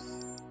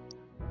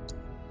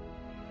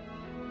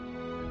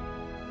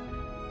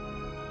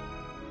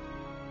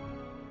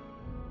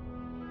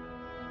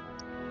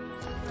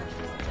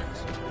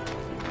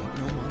 Ain't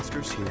no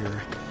monsters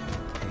here.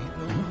 Ain't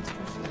no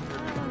monsters here.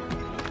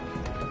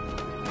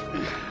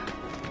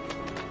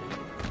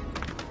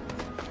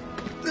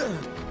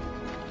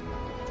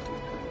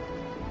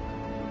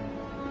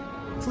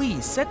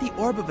 Please set the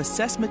Orb of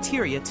Assess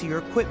Materia to your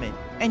equipment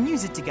and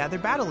use it to gather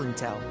battle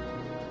intel.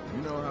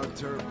 You know how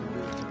turf can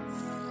be.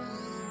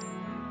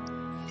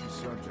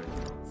 Subject.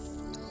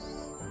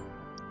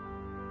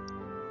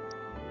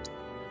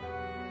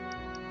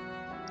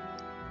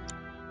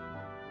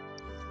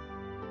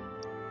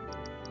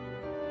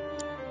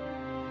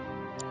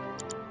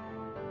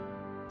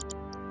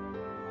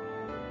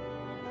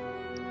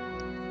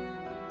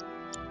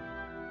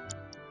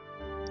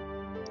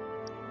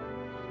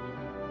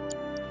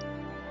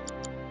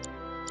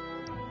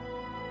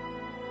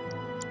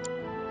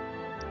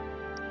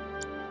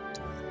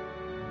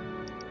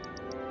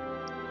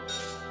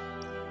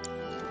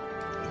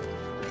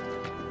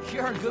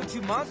 You're our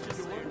go-to monster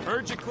slayer.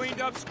 Heard you cleaned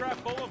up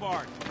Scrap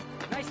Boulevard.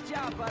 Nice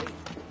job, buddy.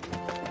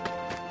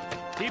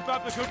 Keep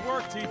up the good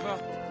work, Tifa.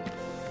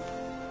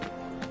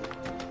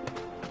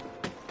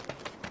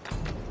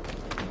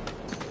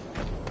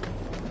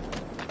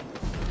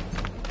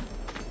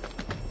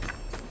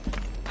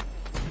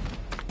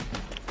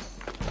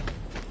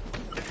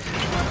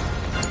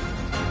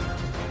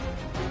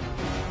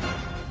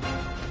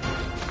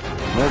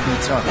 Won't be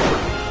tough.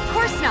 Of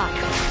course not.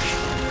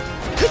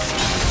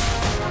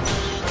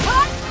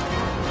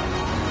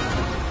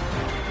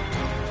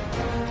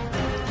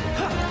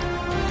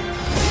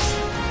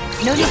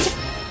 No need to...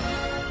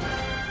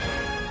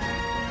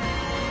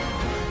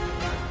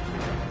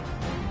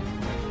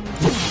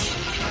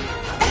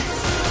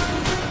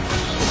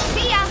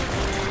 See ya!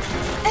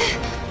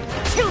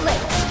 Too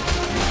late!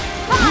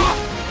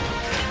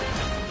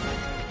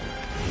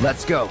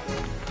 Let's go.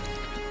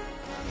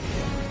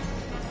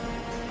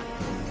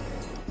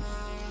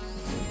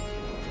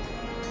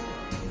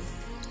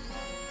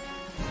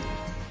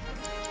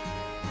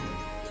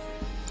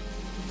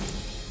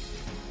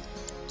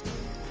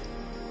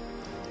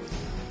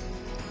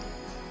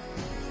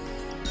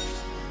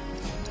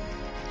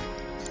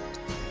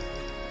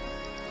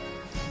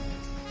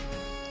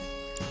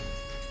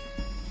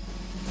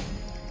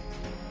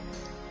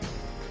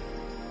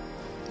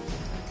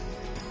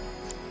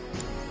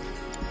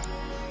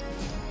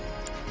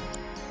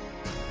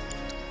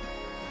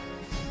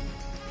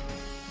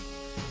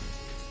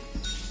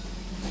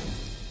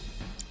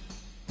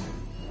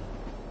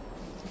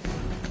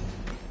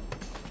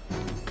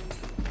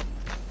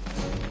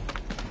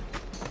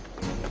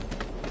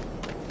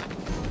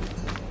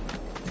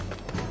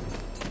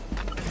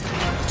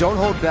 Don't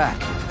hold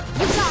back.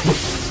 You got it!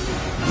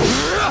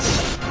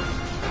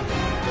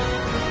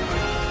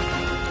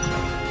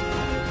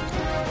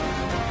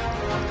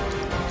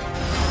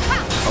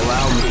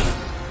 Allow me.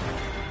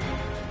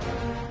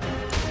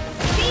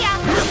 See ya!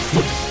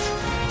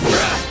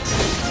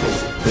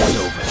 It's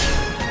over.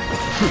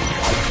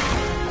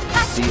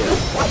 See ya.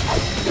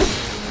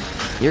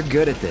 You're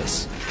good at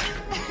this.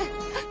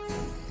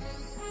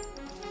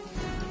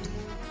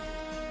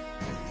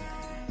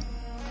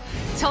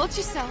 Told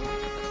you so.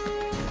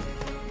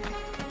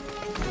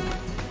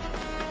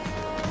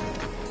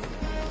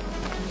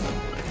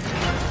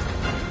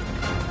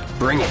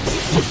 Bring it.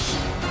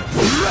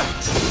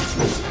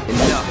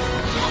 Enough.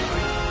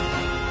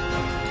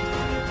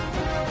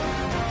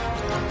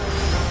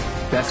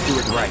 Best do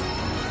it right.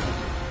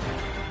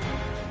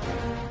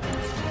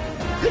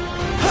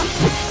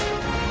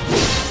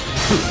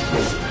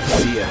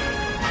 See ya.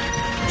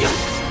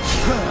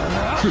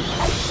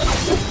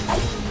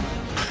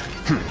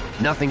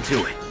 Nothing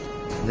to it.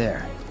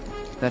 There.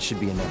 That should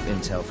be enough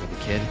intel for the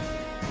kid.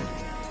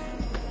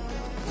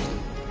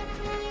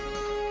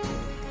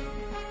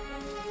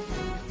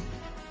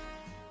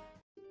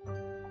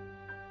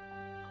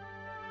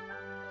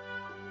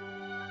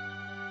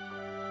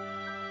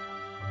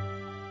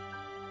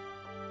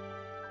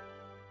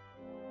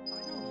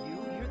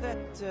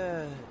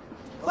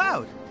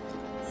 Cloud!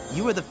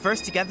 You were the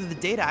first to gather the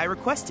data I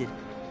requested.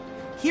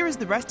 Here is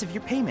the rest of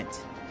your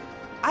payment.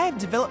 I have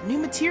developed new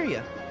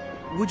materia.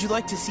 Would you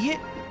like to see it?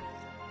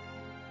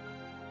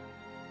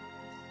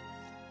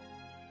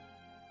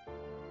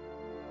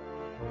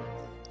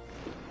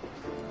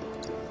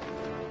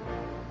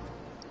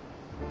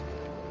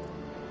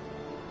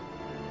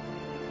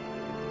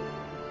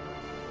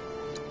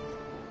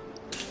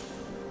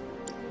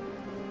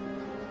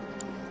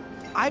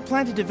 I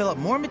plan to develop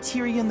more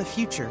materia in the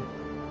future.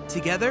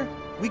 Together,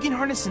 we can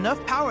harness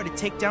enough power to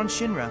take down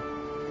Shinra.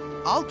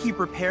 I'll keep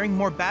preparing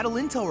more battle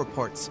intel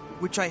reports,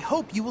 which I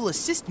hope you will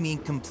assist me in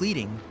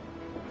completing.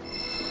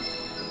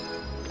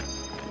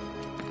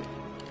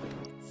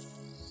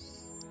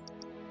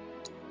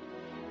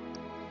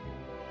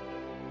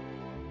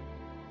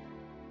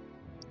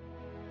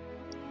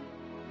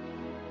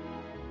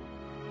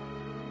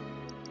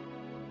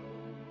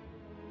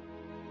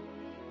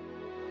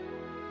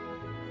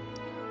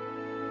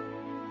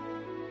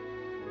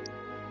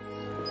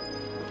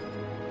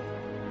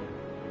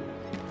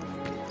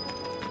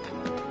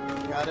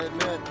 Gotta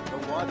admit, the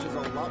watch is a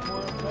lot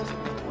more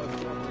impressive than it was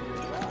when you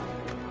tried.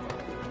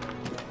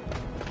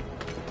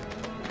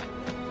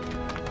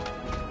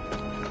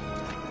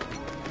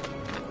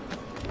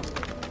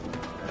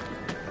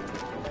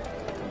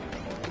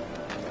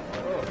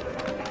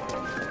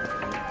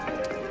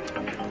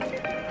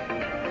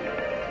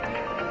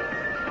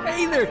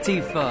 Hey there,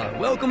 Tifa.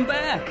 Welcome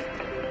back.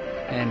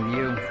 And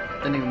you,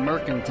 the new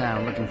merc in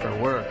town looking for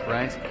work,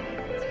 right?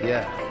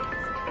 Yeah.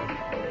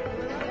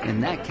 In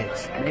that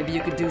case, maybe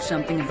you could do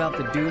something about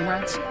the Doom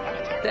Rats?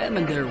 Them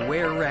and their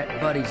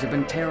were-rat buddies have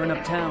been tearing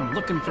up town,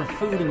 looking for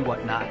food and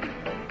whatnot.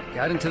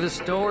 Got into the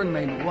store and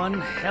made one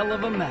hell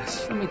of a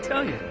mess, let me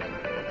tell you.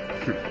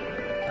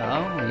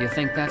 Oh, you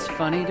think that's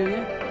funny, do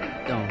you?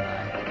 Don't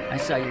lie. I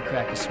saw you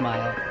crack a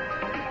smile.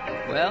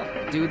 Well,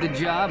 do the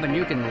job and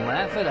you can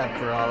laugh it up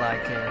for all I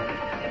care.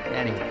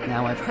 Anyway,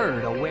 now I've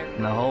heard a were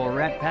and the whole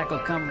rat pack will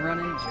come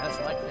running just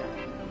like that.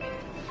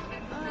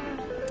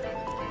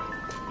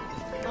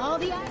 All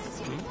the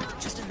ice.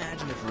 Just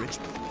imagine if rich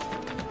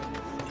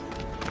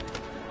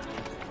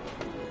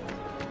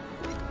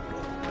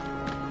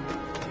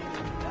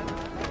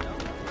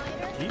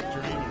Keep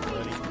dreaming,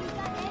 buddy.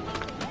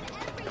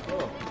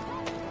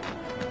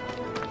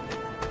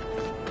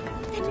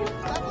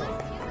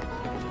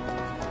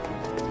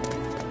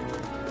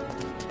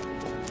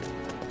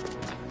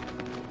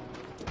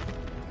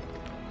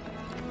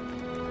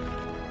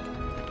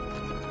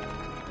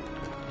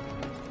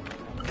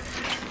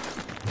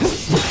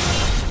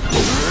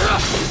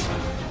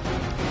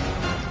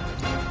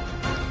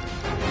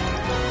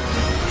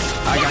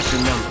 I got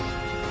your number.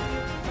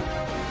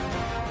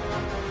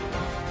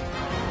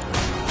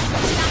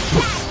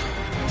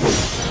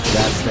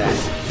 That's that.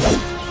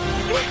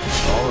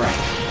 All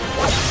right.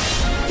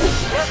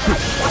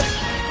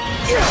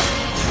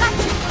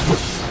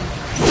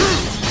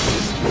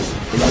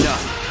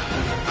 Enough.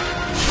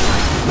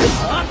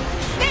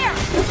 There!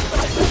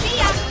 See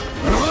ya!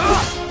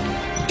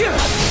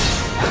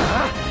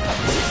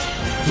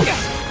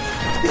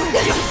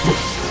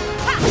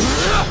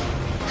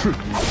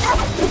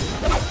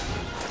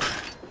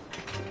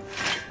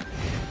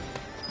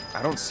 I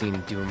don't see any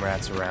Doom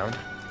Rats around.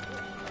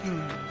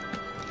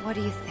 What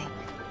do you think?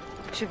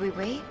 Should we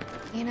wait?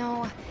 You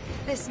know,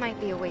 this might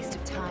be a waste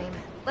of time.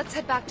 Let's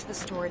head back to the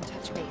store and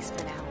touch base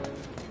for now.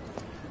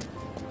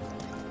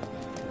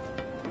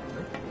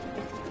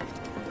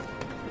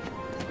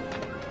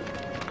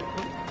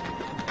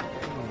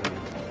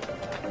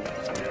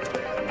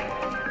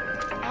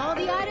 All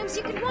the items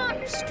you could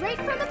want, straight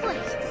from the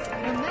place.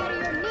 No matter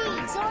your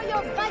needs or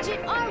your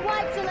budget, our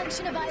wide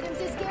selection of items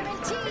is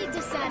guaranteed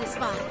to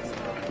satisfy.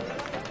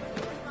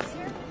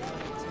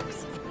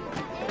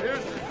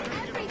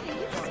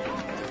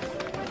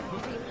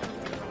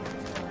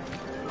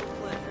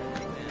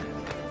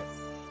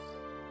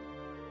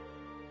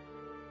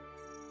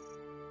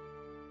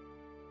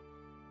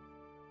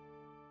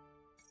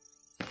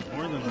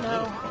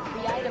 No,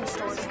 the item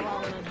store's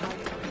fallen on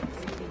hard times.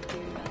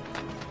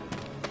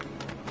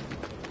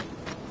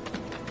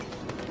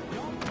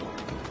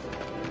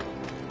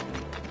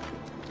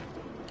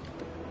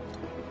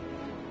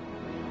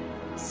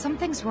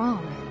 Something's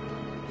wrong.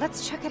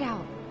 Let's check it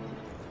out.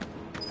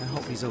 I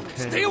hope he's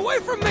okay. Stay away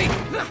from me!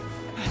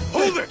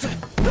 Hold it!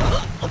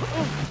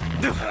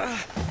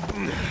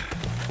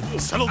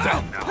 Settle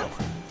down now.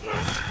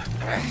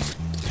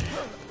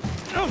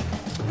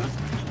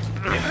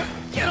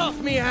 Get off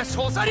me,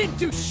 assholes! I didn't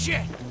do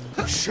shit!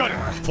 Shut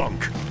up,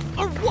 punk.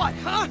 Or what,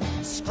 huh?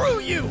 Screw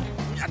you!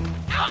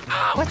 Ow,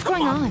 ow, What's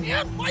going come on?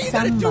 Man, why you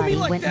gotta do Somebody me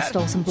like went and that?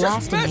 stole some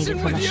Just blasting messing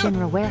native from a with you.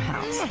 Shinra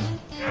warehouse.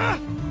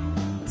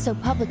 So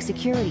public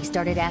security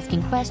started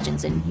asking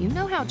questions, and you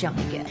know how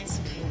Johnny gets.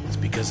 It's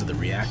because of the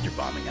reactor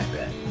bombing, I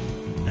bet.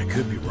 I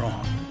could be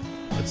wrong,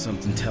 but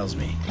something tells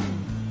me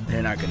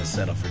they're not gonna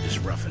settle for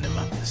just roughing him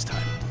up this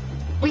time.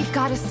 We've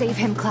got to save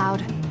him,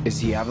 Cloud. Is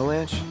he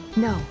Avalanche?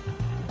 No.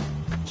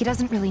 He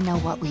doesn't really know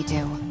what we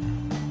do.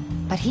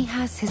 But he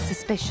has his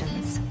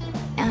suspicions.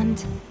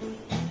 and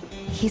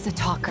he's a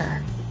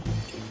talker.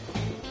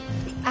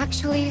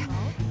 Actually,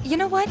 you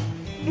know what?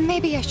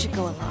 Maybe I should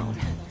go alone.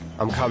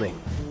 I'm coming.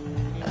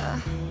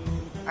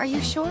 Are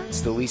you sure?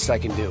 It's the least I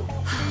can do.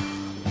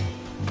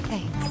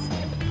 Thanks.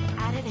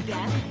 At it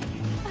again?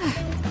 What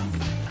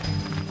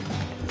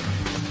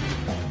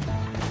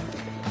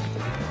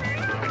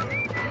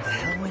the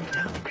hell went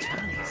down at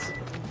Johnny's?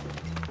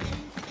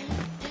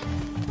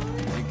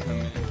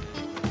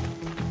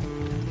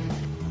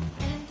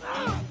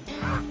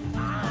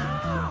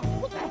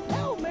 What the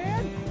hell,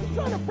 man? You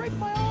trying to break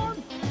my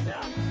arm?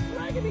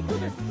 Dragging me through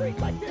the street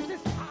like this is...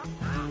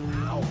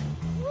 Ow!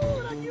 Cruel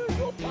and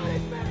unusual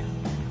punishment!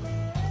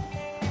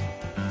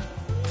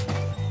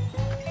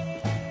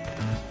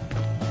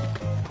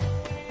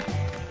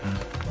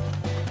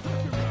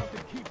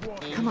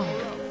 Come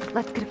on,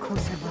 let's get a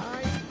closer look.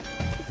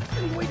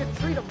 Any way to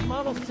treat a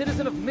model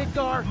citizen of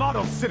Midgar?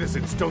 Model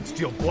citizens don't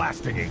steal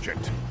blasting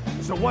agent.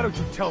 So why don't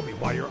you tell me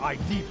why your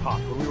ID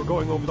popped when we were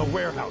going over the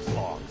warehouse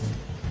logs?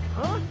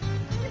 Huh?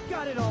 You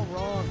got it all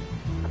wrong.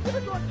 I've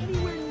never gone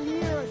anywhere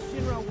near a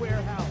Shinra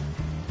warehouse.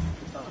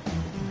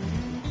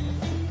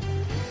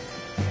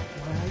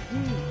 My ID.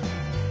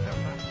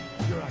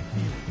 Your ID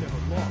was never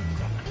lost.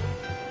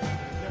 It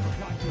never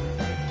got you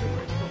into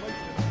your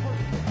installation of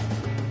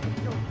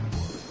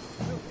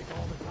We'll take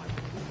all the time.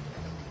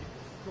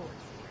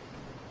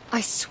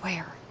 I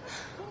swear,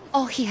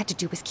 all he had to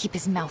do was keep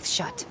his mouth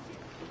shut.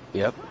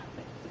 Yep.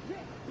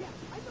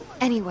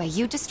 Anyway,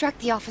 you distract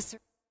the officers,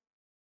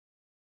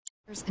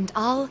 and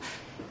I'll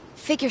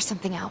figure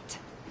something out.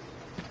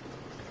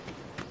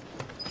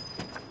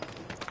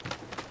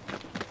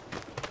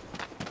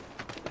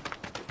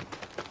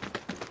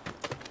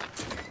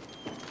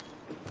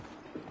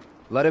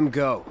 Let him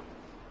go.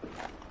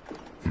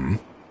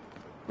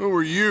 Who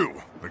are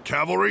you? The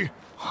cavalry?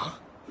 Huh?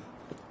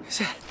 Is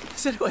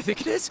that who I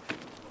think it is?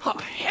 Oh,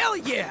 hell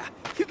yeah!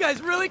 You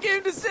guys really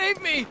came to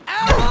save me!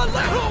 Ow!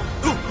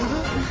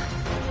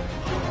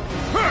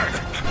 Hey! What the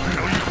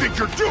hell you think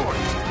you're doing?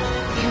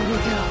 Here we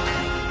go.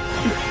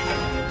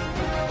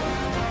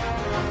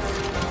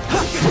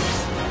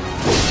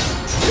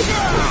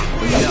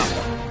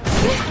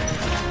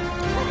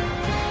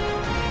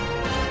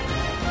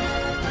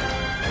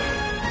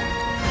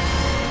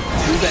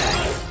 Too bad.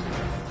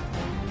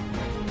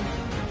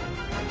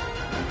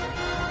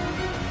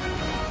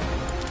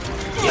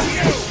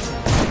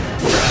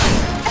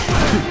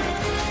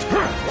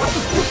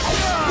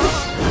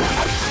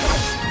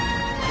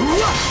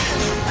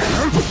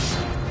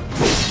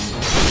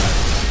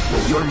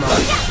 You're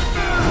mine.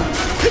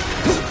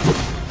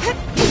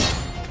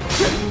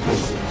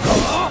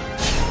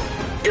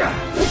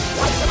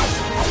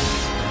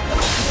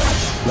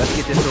 Let's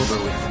get this over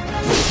with.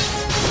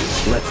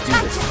 Let's do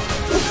this.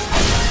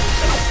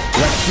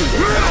 Let's do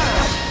this.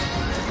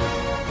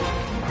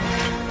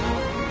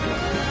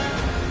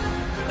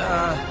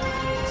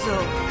 So,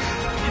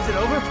 is it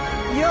over?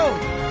 Yo!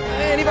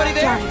 Anybody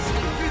there? Johnny's. If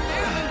you're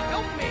there, then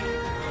help me!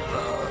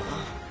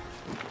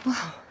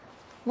 Well,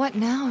 what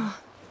now?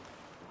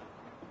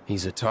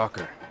 He's a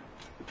talker.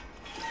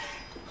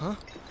 Huh?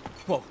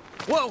 Whoa.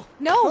 Whoa!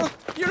 No! Huh?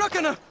 You're not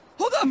gonna...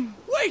 Hold up!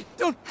 Wait!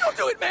 Don't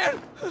do it,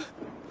 man!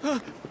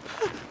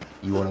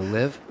 You want to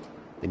live?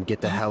 Then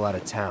get the hell out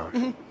of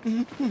town.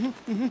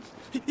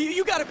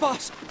 You got it,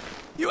 boss!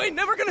 You ain't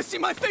never gonna see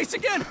my face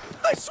again!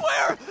 I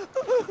swear!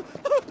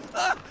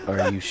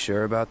 Are you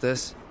sure about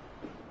this?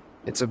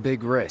 It's a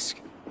big risk.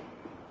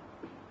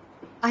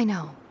 I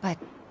know, but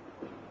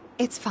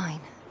it's fine.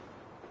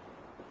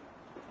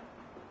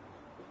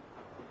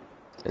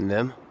 And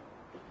them?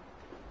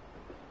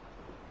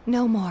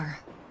 No more.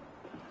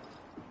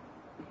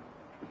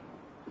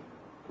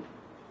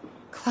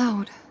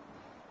 Cloud,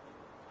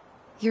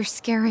 you're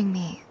scaring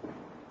me.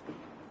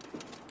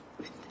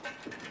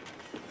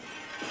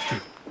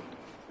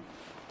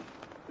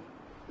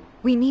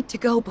 We need to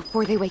go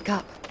before they wake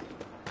up.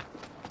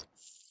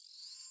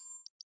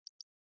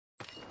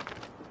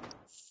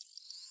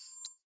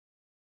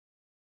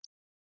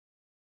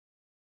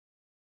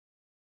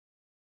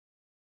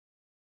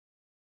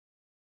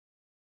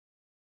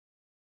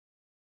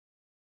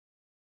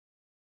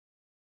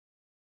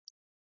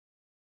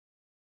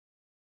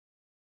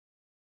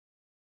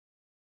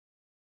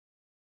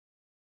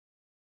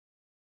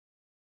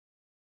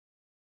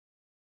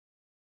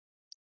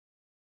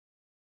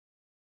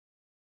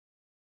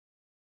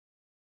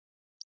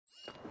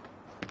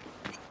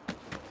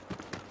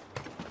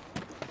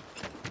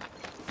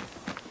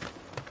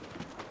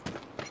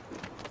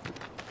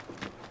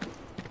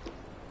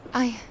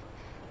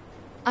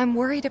 I'm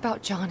worried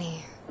about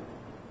Johnny.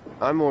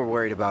 I'm more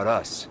worried about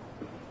us.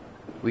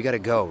 We gotta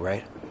go,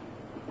 right?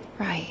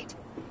 Right.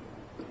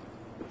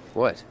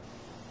 What?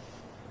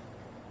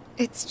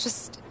 It's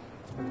just...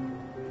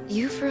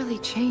 you've really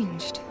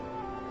changed.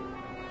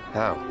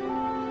 How?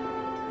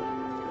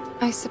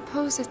 I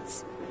suppose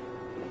it's...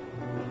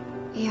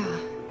 yeah,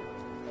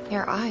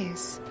 your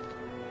eyes.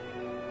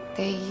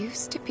 They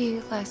used to be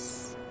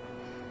less...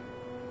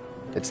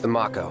 It's the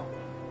Mako.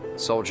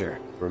 Soldier,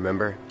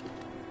 remember?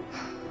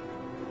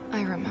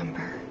 I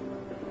remember.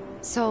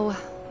 So,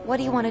 what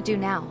do you want to do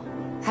now?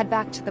 Head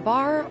back to the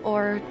bar,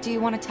 or do you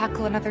want to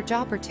tackle another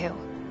job or two?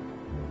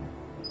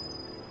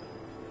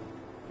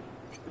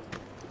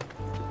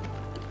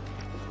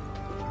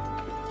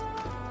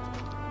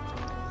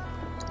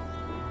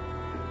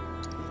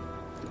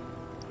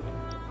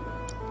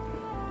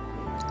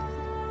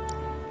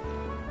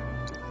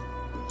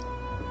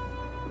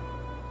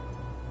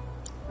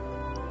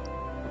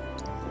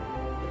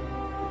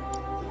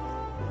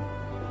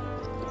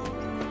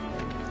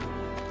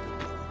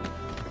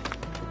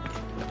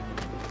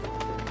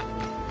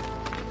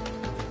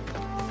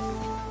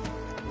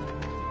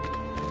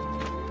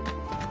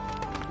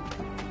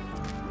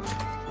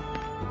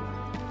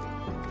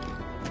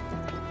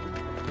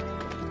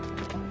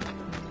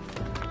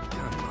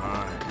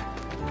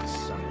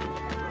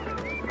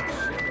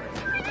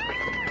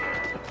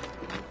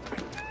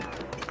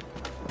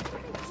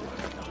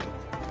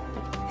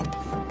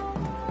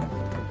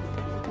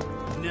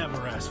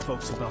 Never ask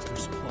folks about their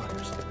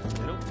suppliers.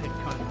 They don't take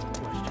kindly to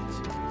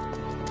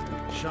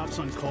questions. Shops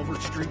on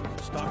Culvert Street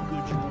stock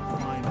goods you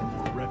won't find in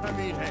more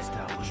reputable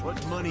establishments.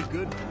 What's money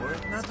good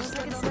for? Not to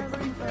spend on a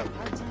pretty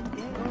face.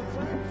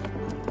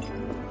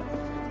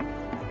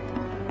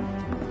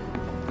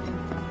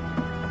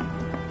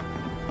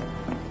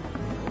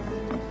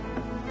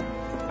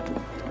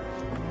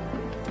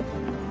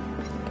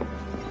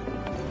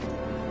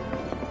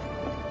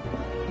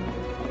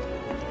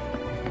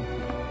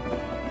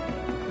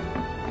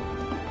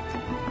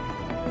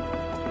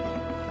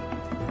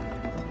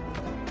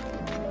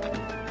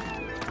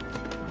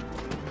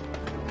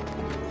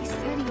 He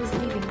said he was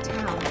leaving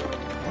town.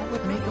 What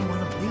would make him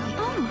want to leave?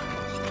 Oh!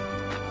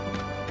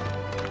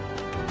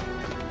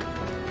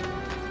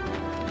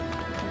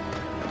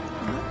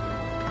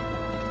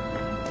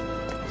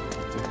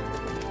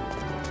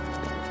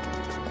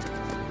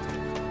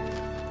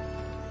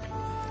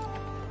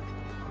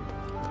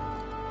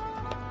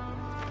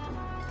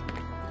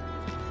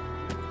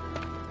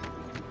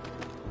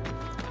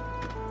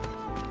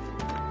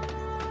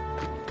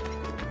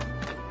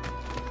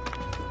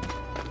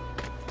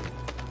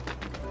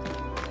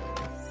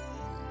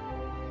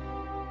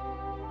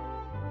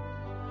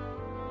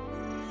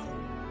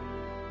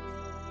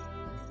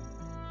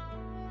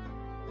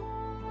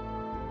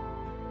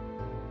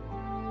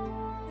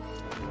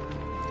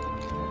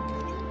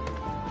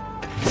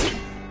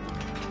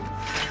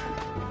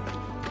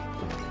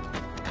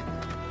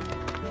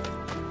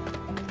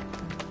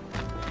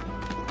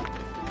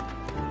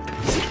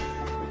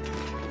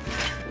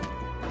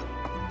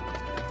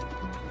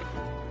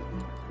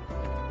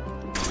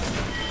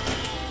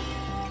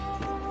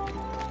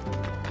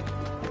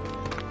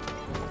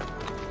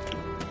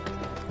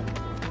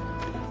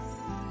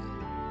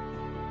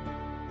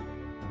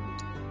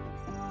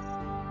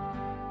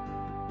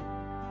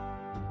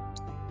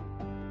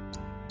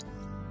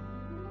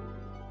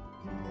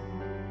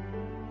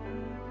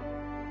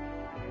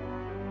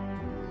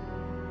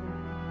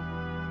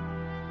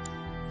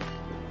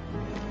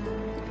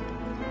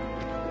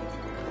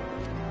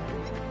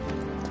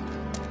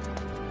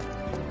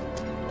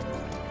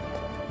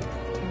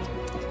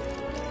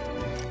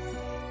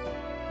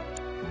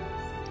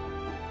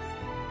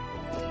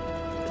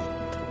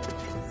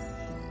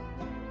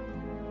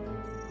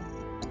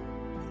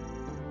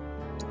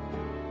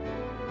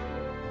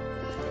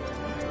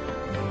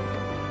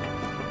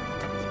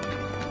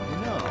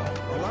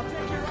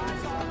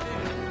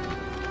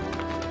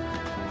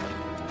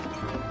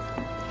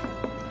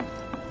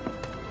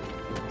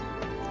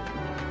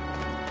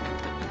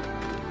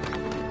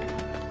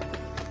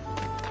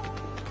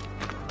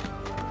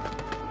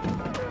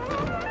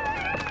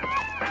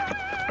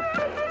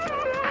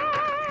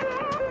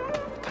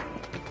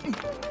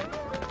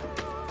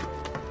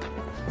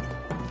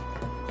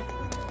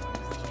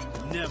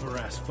 Never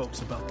ask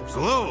folks about their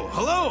Hello, suppliers.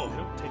 hello! They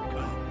don't take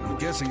kindly. I'm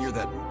guessing you're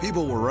that.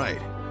 People were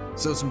right.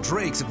 So some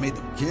drakes have made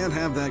them. Can't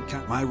have that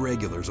kind. My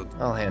regulars.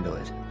 I'll handle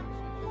it.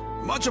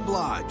 Much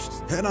obliged.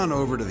 Head on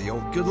over to the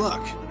old. Good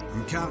luck.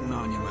 I'm counting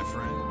on you, my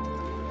friend.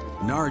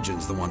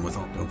 Narjan's the one with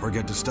all. Don't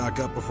forget to stock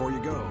up before you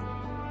go.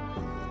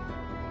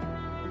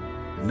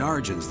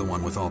 Narjan's the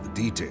one with all the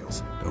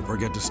details. Don't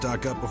forget to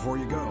stock up before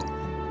you go.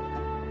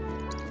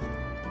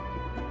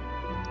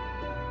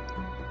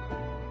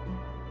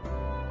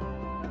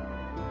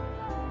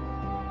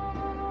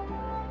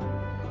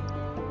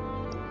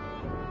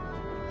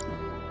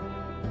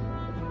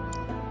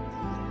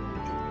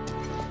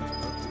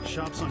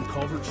 Shops on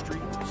Culvert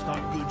Street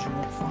stock goods you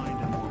won't find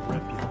in more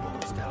reputable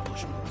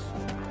establishments.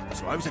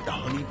 So I was at the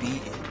Honeybee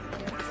Inn.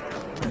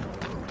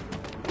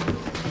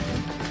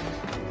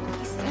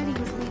 He said he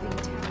was leaving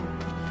town.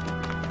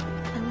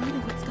 I wonder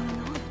what's going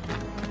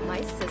on.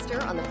 My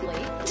sister on the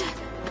plate?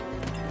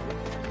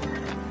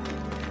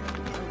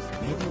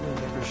 Maybe we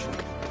never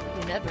should.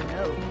 You never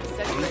know.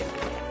 Such great.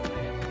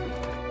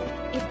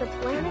 If the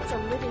planet's a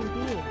living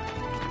being,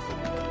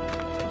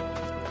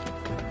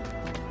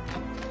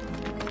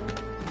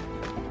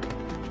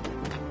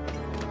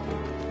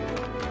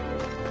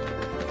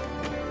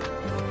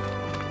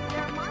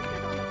 there are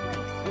monsters on the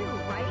plate too,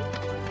 right?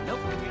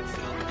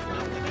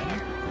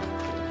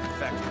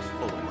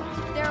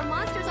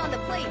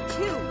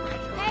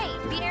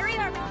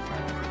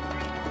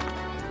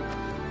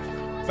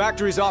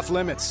 Factory's off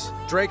limits.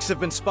 Drakes have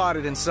been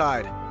spotted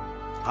inside.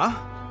 Huh?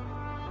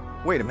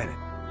 Wait a minute.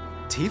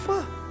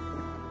 Tifa?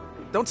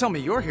 Don't tell me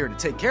you're here to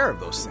take care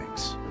of those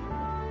things.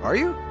 Are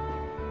you?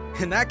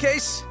 In that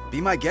case, be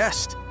my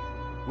guest.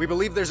 We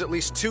believe there's at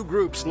least 2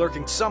 groups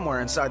lurking somewhere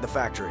inside the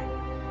factory.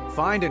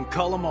 Find and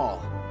cull them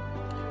all.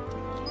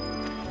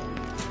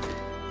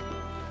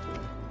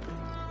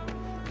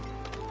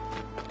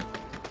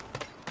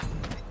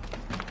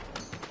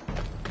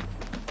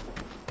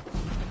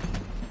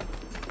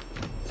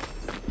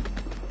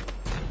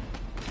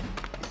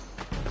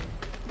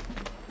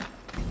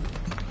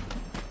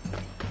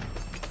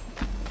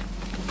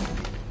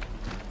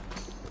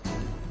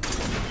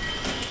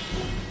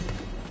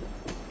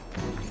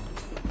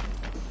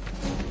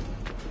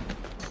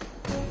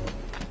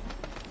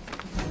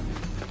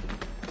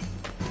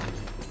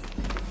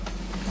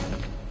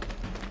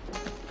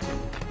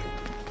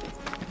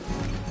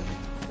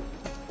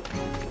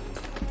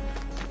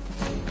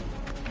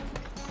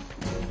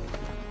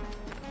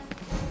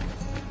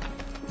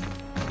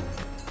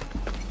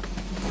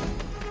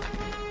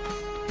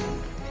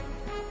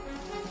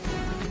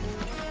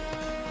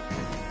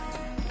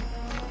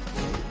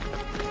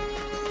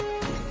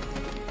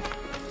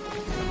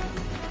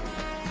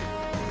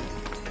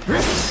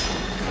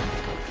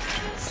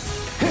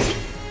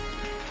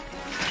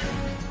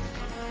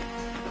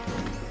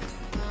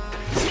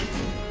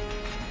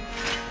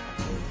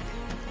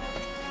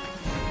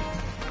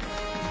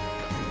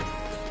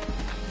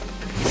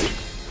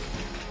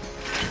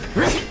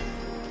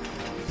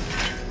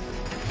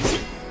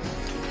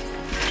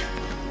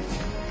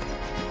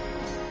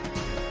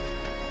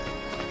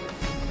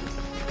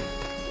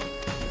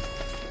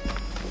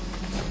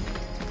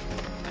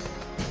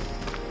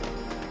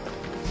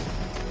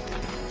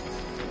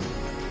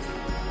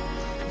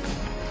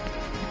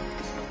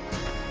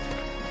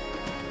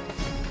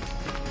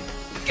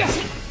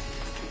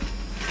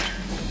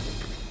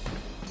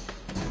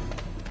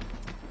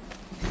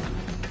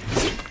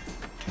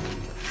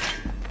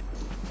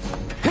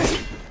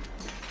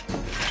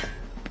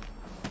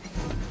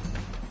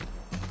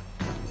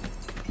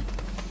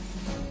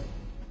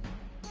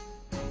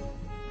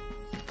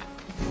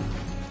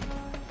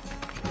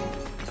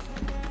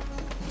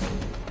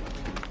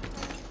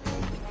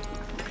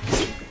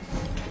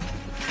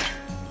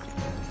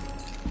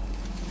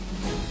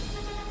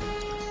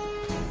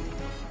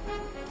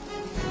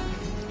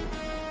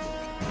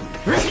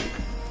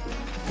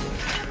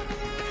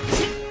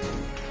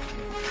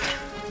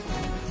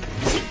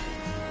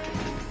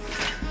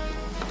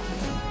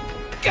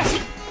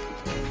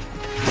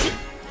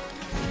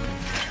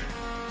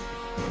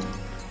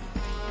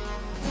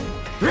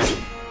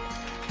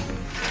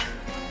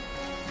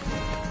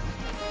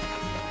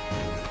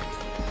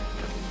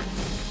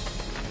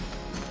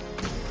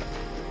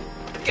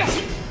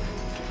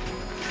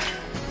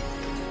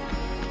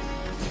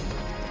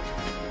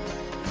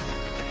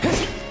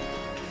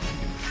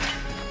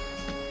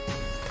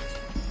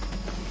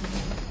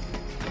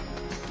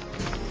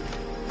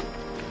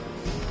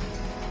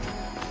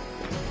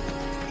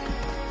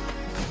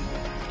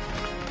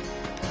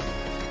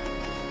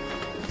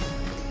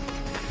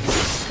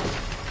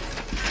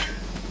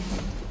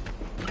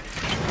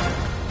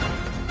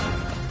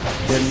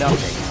 They're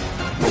nothing.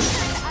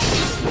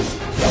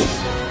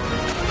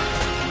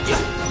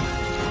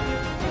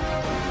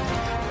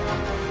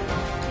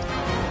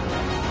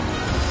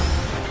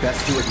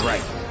 Best do it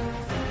right.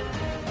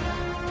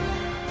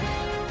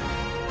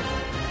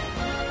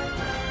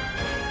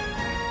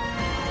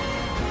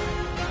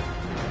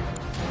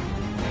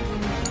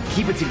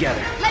 Keep it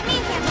together. Let me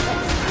handle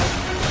this.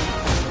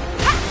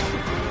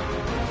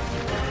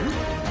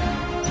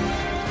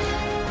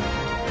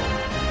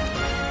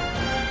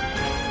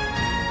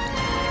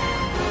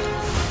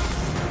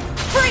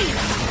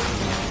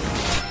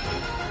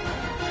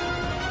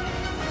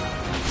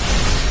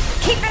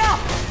 Keep it up!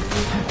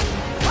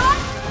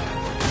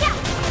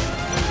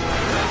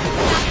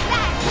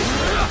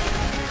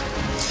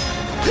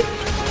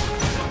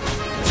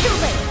 Too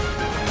late.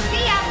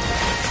 See ya.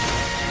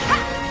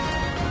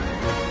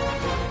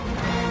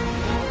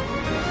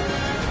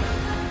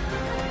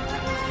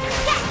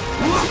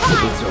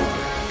 It's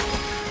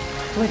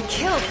over. Would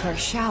kill for a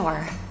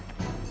shower.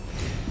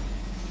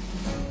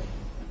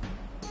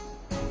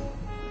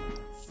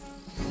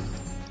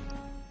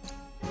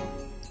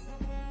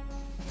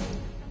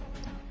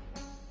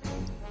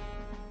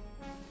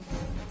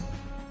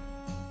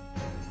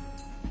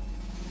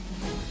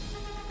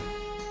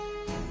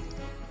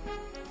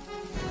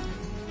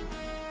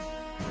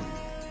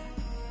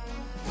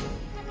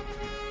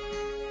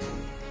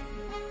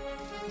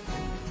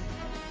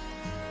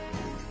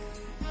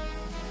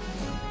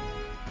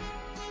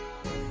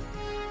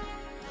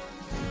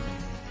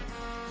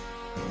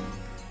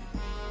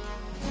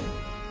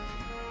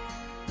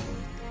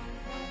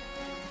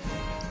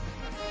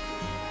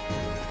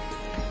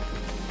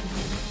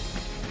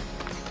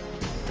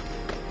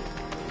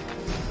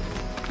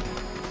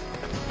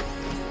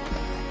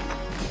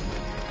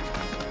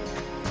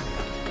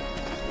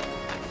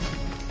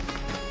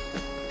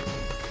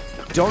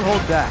 Don't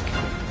hold back.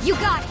 You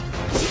got it!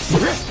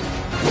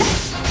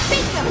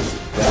 Bingo!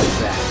 That's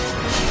that.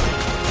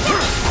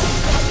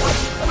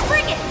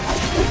 Bring it!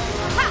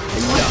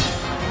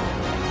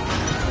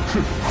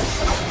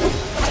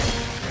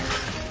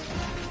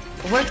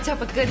 Worked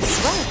up a good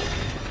sweat.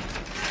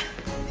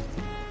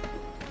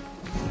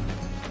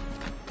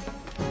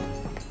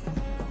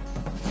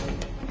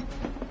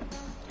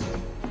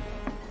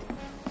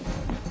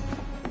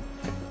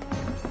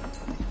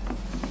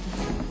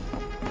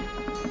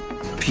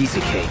 Piece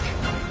of cake.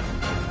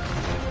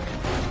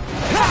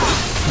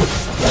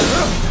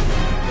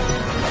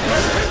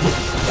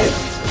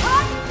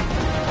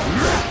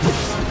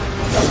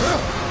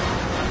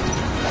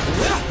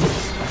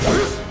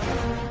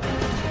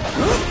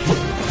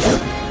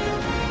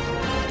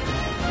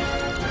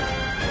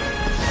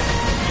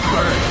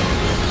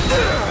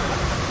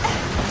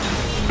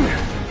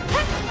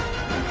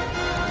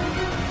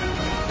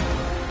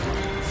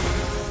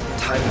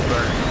 Time to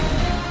burn.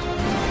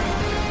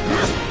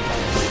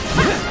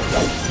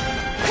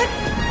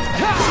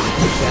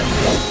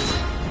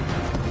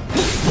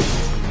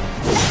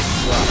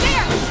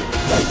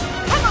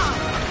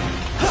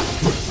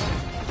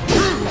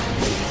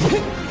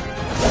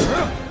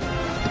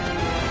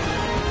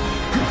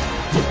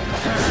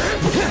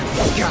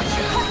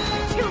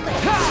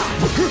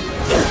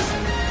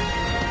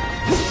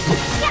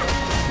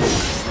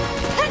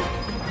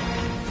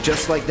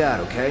 Just like that,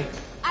 okay?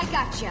 I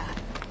gotcha.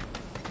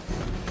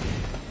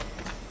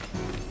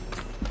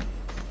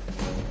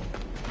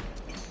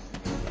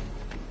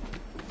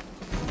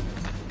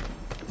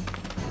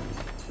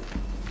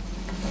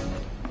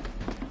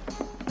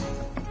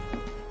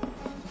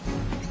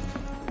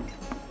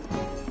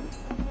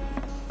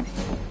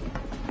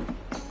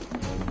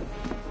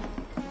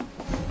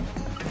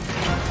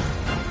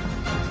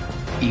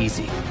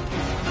 Easy.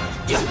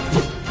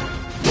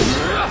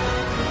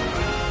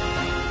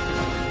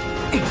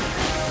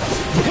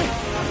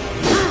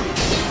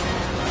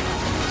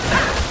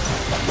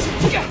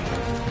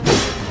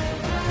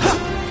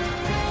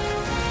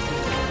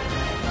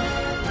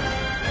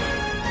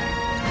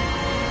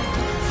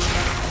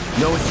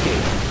 No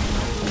escape.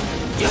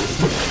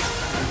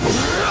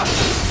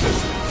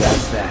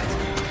 That's that.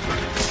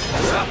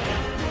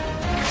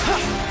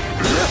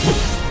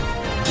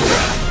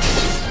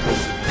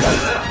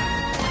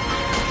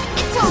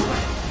 It's over!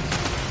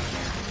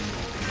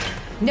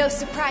 No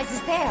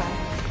surprises there.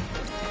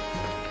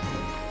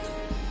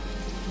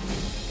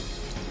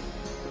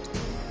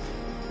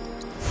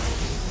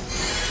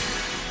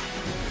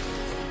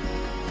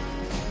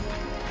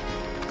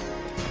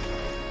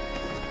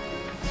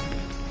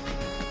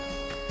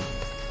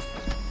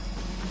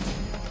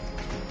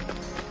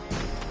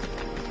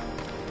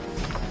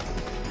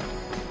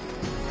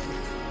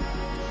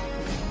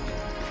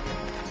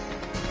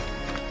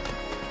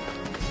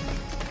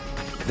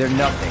 They're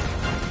nothing.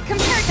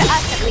 Compared to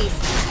us, at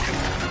least.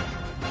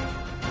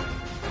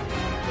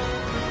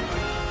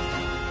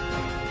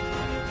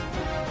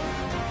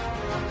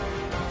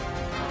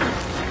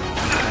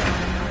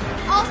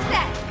 All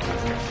set.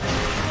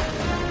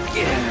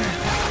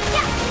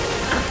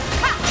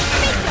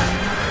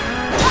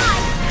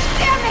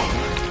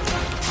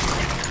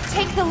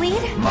 Take the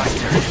lead? My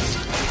turn.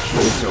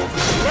 It's over.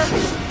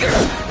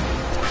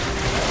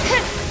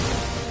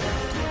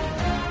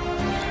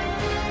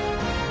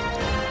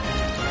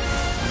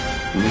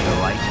 Need a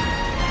light?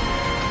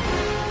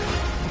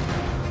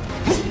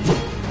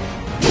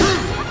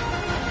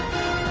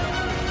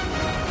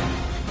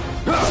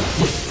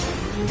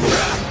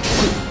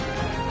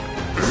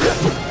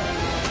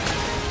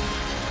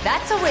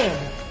 That's a win.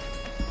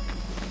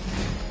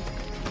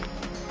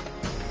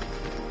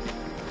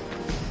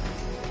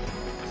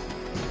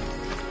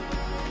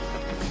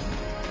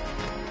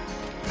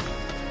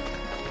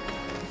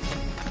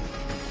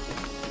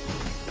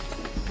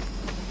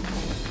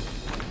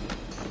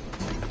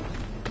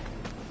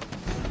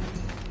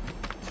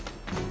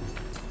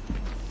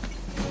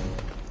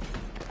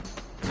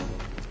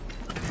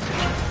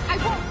 I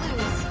won't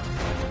lose.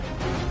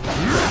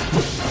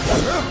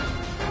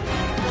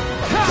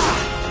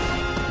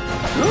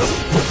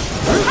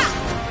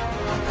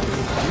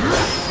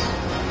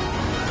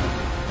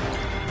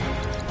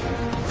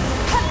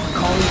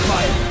 Calling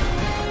fire.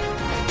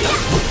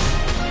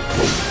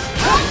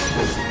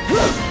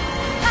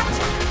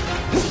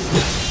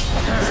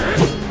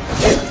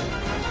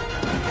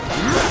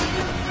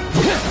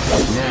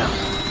 Now.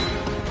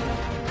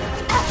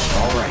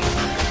 All right.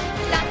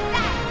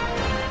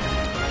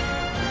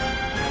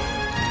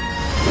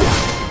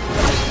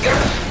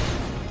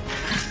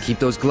 Keep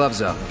those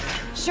gloves up.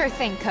 Sure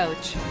thing,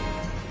 Coach.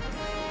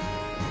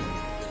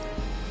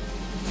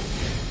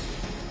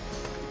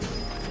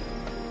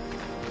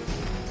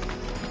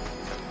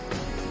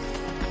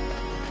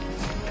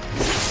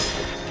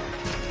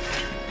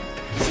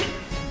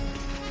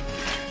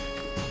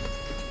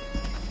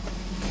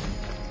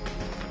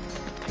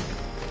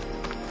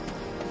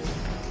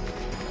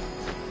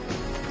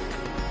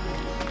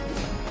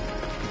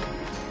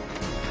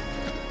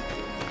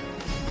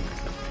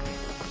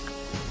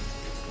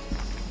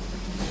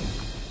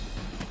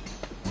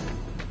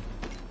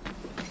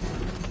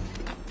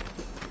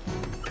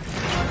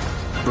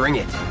 Bring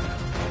it.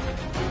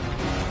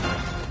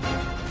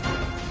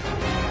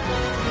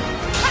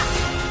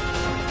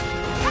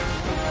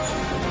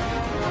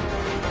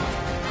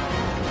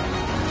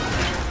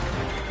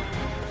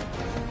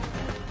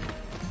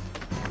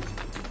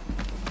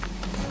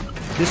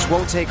 This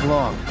won't take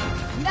long.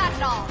 Not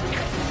at all.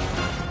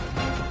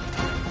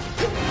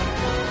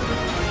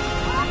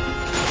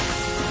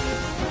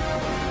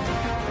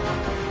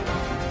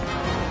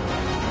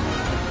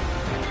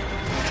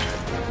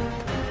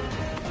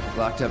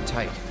 Locked up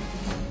tight.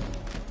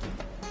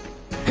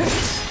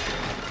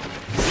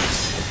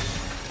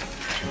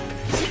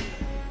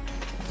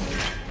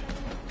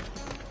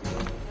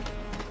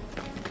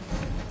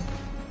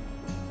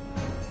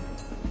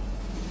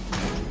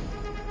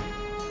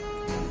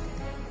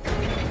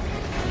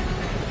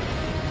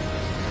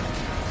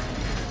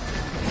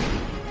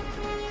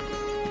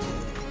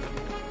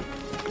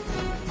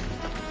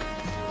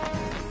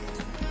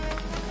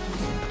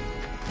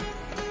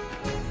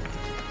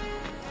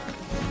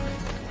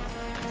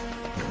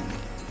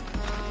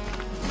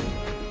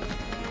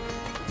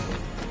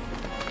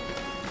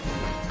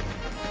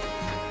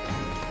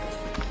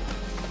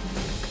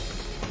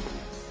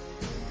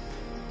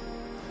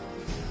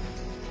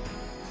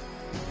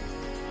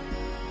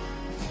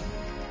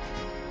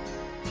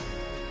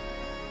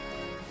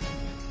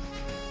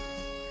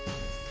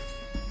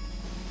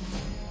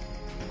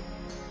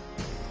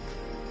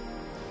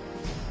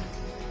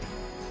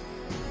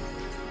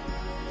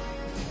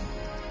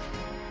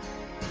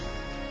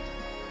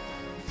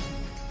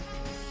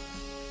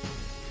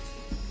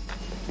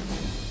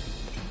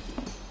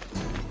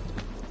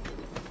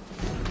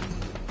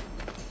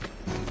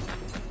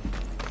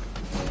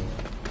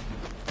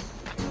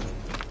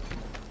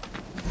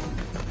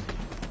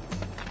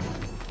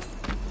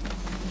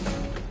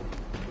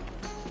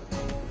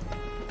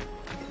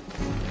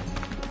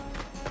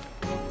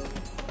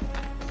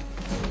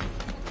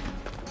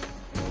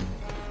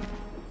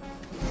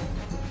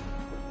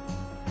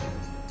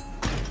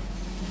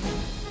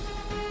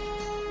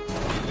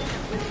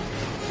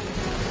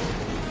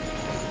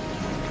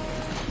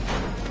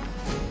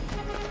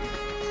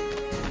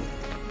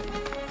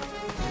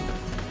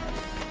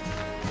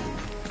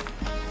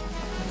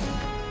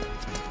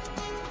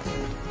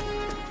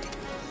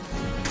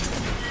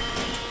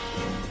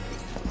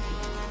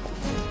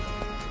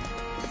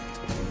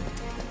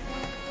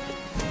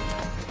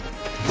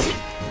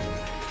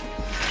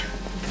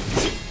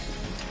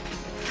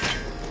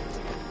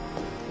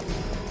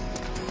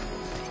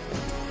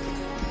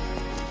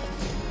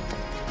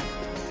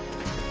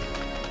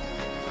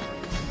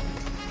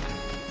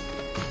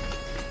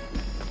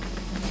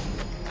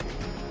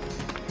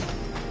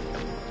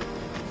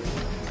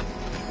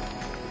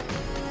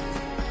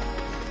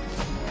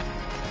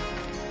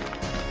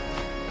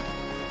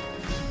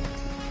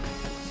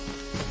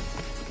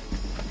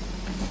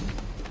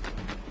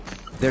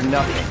 They're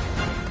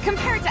nothing.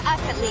 Compared to us,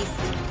 at least.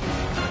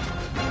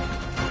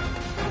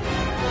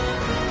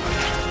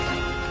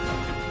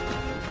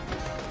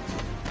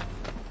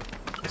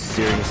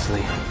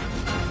 Seriously?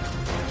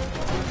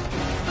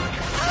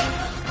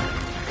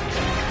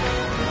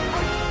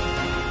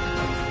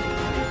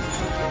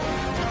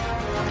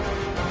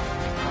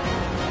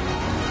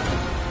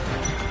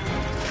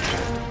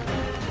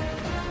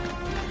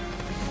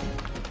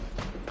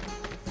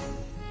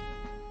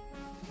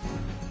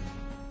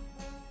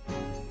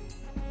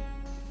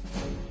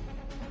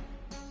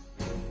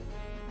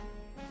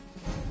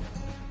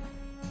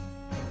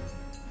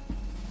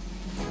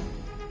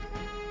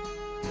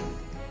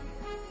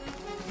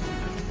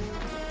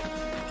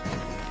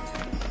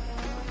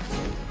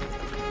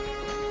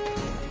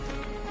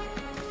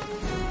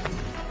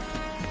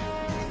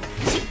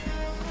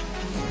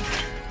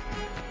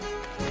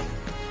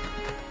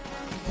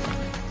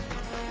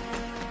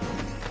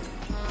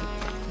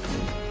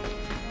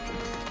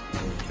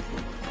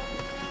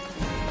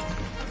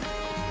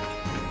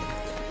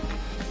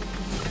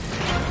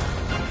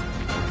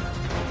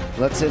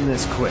 Let's end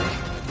this quick.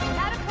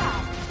 Not a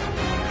problem.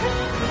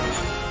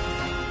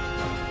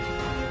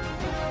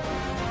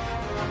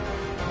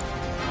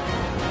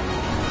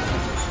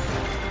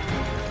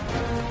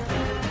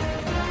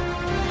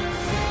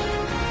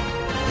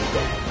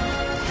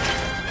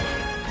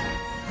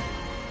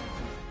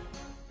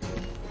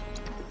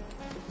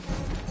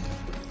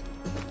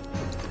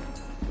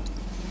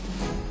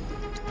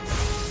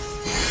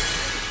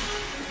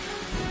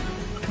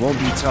 Won't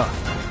be tough.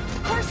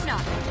 Of course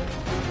not.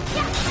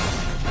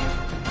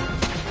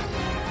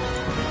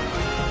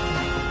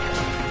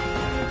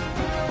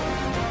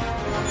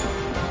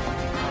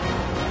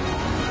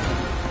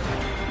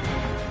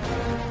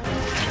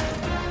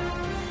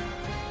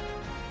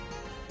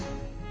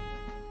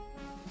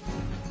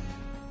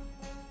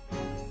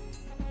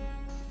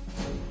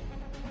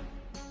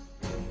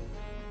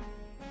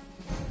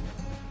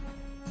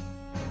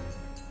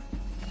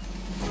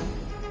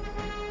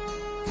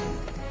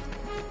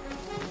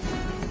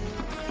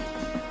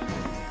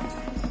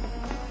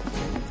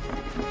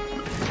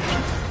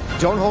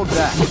 Don't hold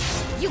back.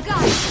 You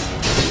got it.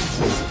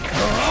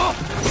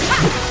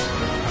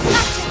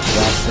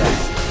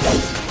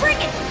 Bring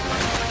it!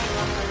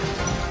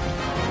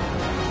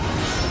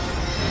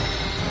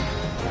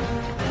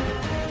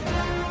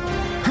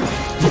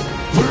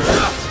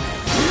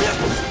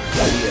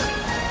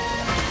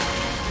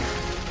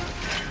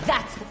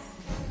 That's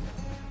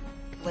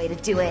the way to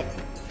do it.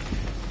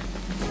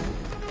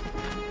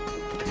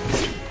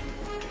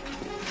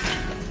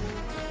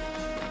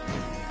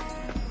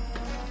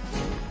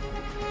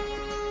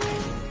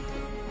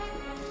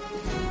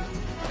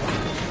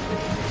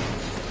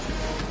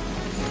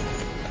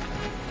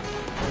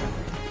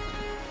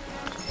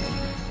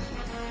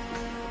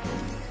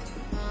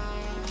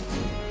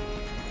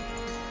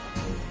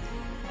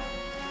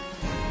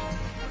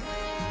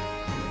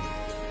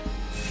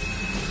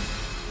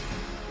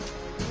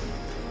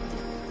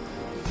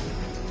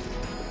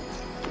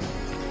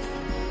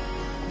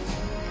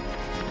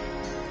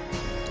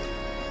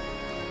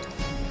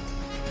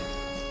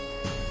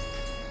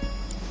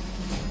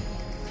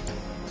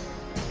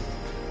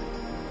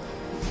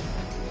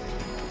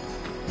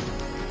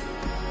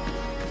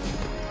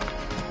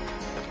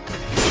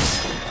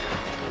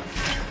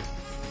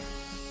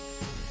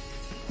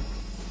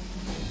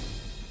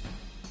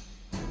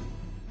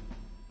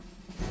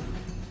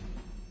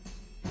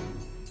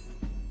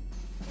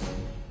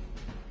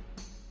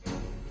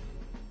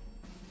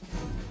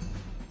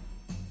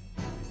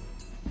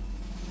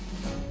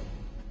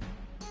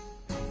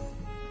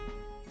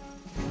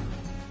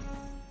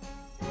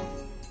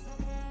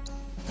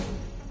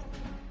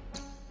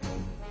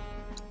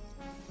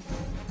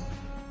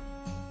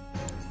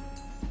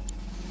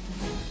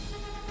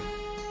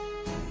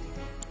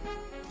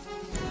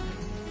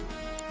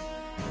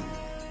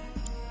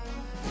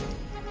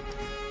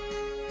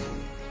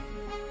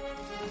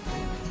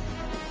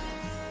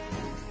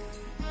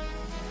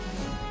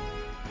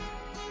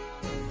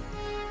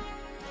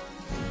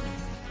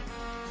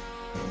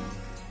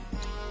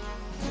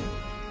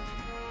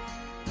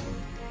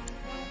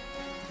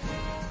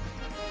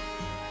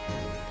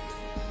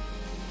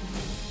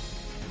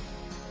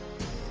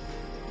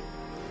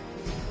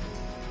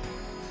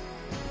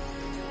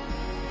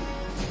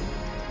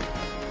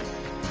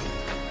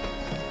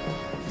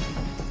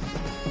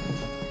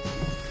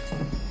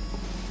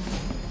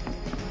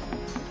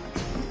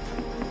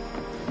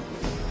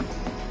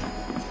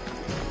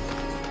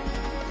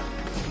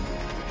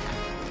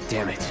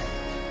 Damn it.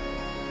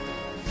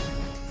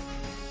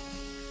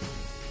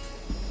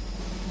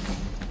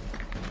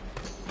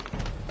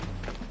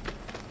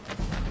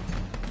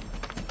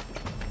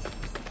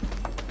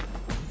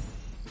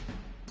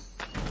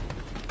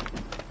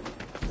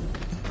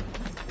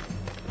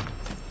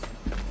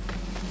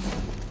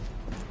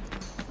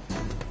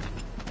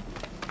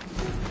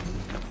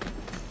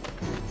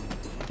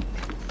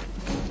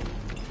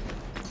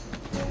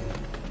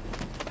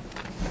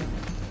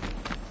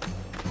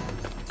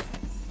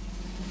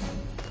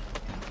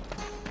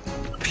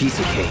 Piece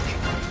of cake.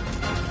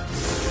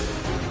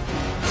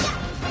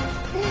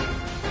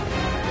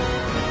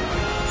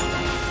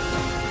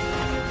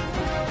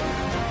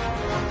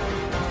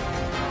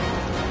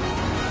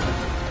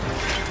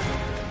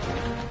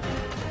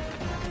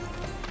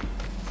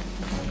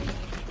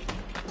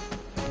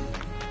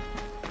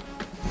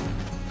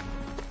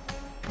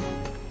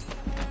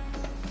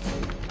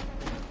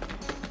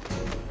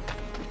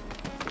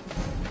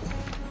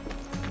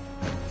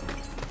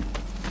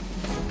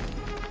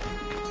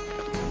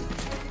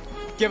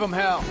 Give him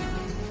hell.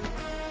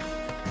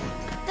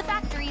 The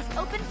factory's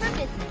open for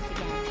business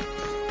again.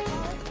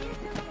 Well, it is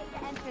okay to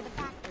enter the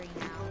factory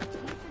now.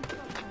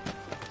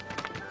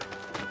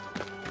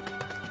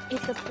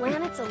 If the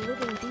planet's a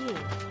living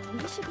being,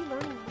 we should be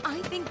learning.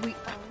 I think we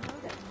all know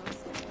that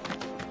most of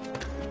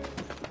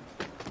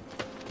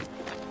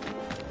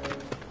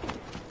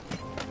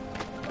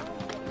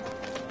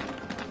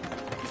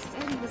He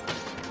said he was.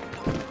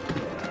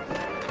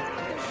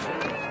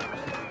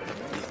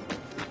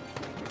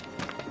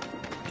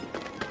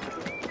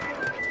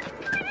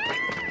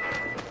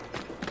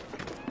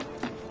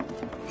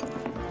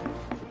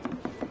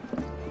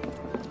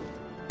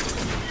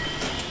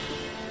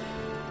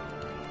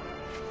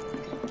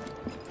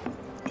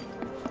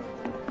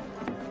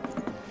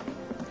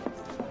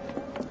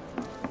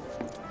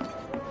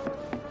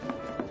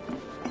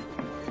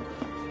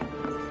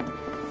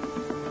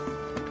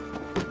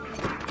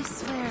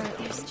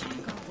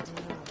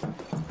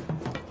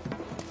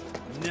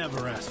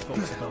 Never ask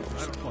folks about their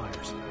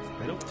suppliers.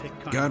 They don't take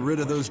Got rid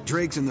of those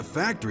drakes in the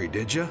factory,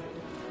 did ya?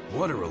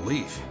 What a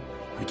relief.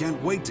 I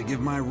can't wait to give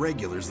my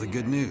regulars the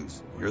good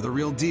news. You're the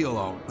real deal,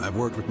 all. I've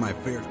worked with my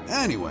fair...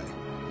 Anyway,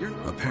 you're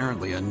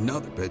apparently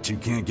another bitch you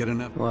can't get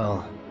enough...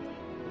 Well...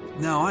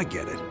 No, I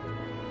get it.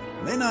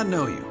 May not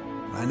know you.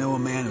 I know a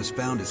man who's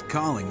found his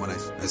calling when I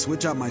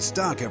switch out my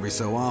stock every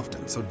so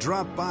often, so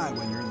drop by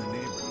when you're in the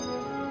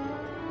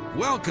neighborhood.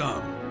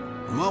 Welcome!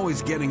 I'm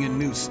always getting in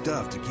new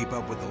stuff to keep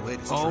up with the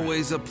latest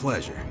Always trends. A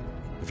pleasure.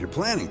 If you're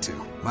planning to,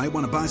 might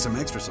want to buy some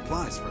extra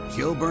supplies first.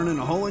 Kill burning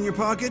a hole in your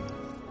pocket?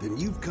 Then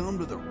you've come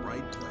to the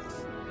right place.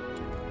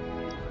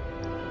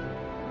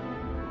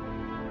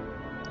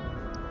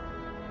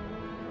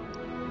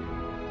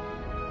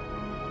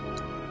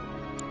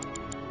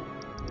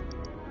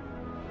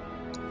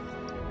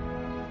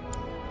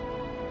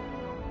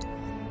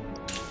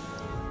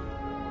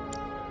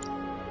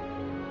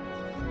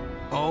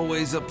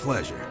 Always a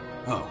pleasure.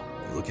 Oh,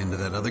 you look into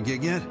that other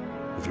gig yet?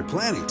 If you're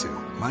planning to,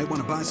 might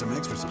want to buy some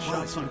extra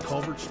supplies. Shops on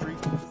Culvert Street.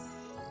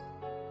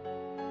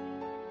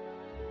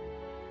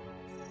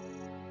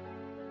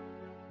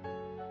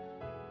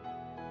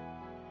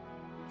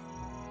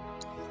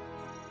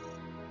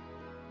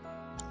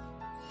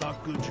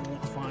 Stock goods you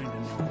won't find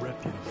in more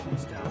reputable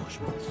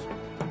establishments.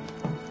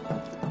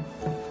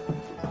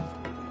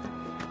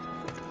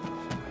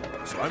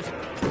 So I'm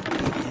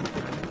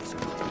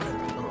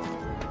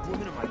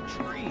woman of my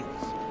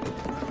dreams.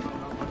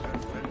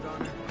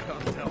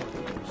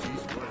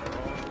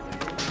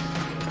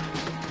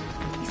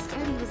 He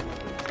said he was...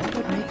 What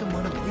would make him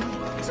want to leave?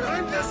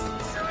 I'm just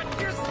showing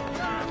you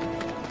stuff.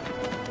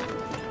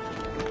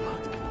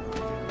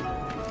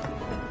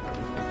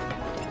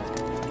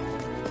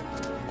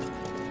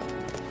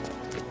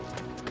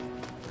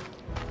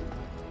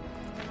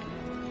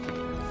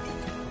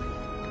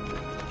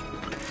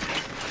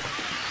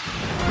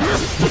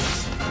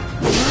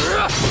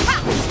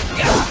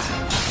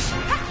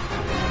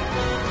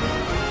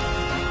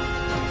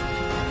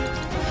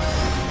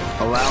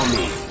 Allow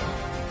me.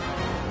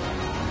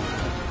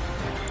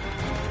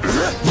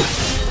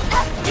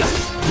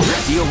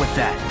 Deal with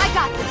that. I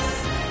got this.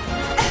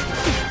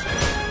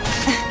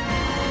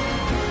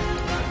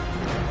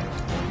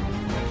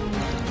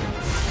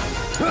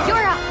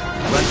 You're up.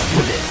 Let's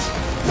do this.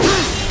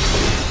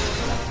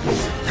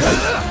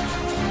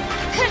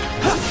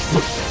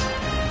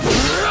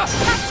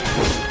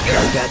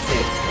 That's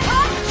it.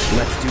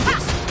 Let's do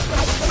this.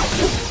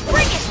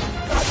 Bring it.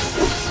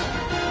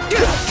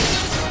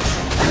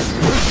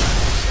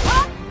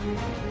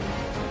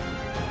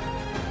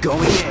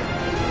 Going in.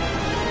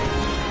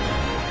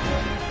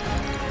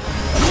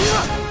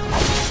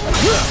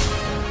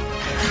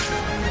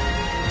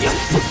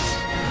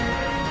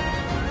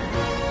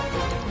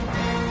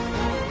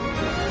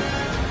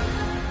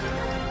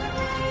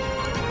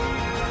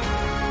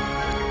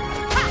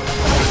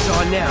 It's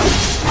on now.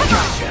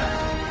 Gotcha.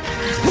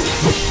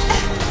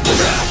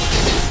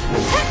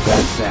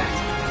 That's that.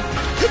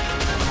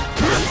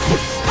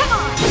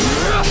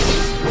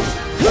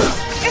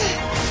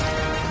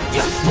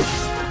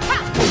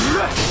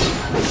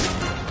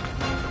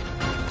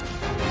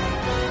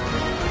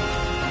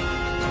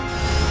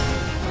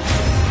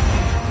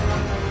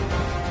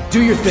 Do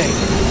your thing.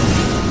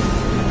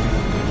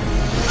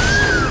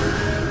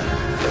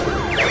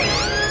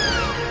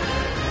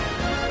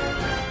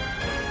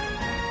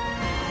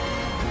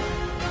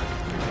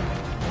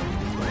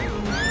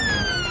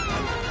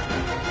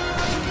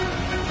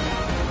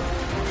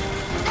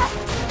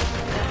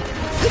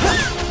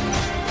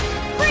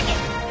 Bring it.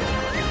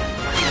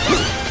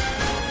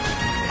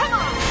 Come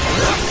on.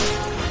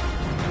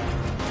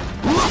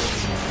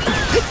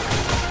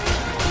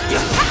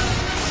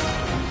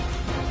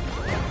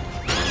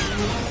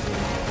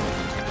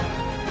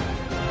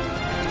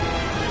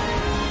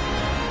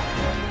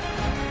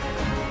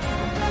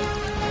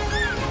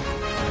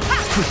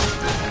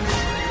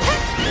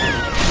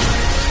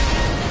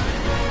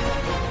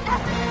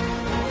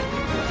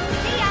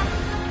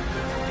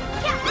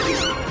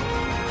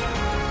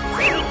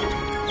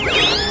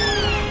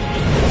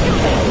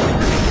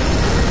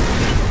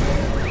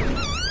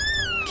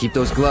 Keep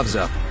those gloves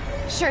up.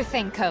 Sure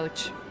thing,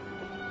 Coach.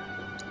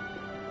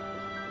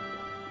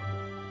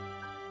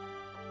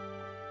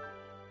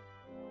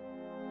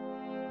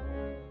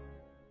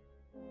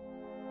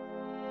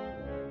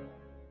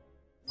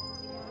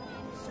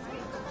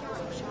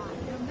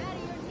 No matter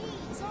your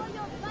needs or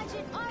your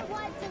budget, our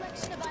wide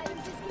selection of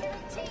items is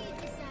guaranteed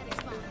to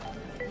satisfy.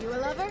 You a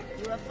lover?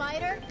 You a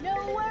fighter? No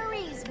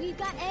worries. We've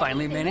got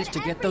Finally everything managed to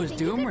and get those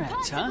everything you doom could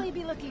rats, huh? possibly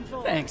be looking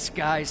for. Thanks,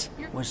 guys.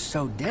 Was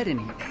so dead in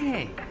here.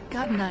 Hey,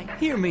 God night,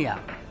 hear me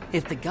out.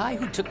 If the guy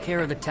who took care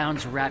of the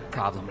town's rat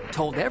problem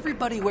told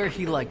everybody where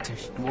he liked to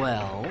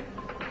well,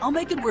 I'll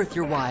make it worth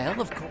your while,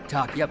 of course.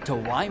 Talk you up to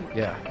Weimar.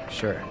 Yeah,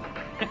 sure.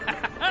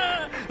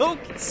 Oh,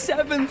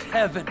 seventh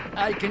heaven.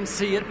 I can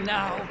see it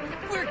now.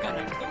 We're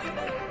gonna clean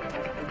it.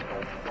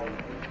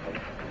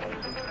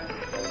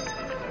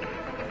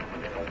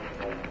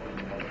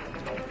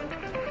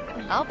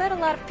 I'll bet a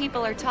lot of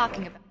people are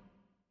talking about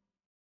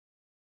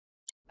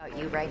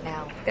you right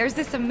now. There's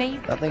this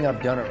amazing... Nothing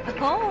I've done already.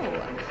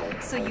 Oh,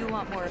 so you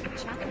want more of a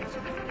challenge?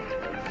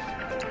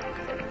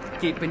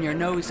 Keeping your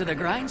nose to the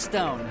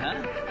grindstone,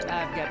 huh?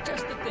 I've got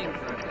just the thing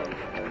for it.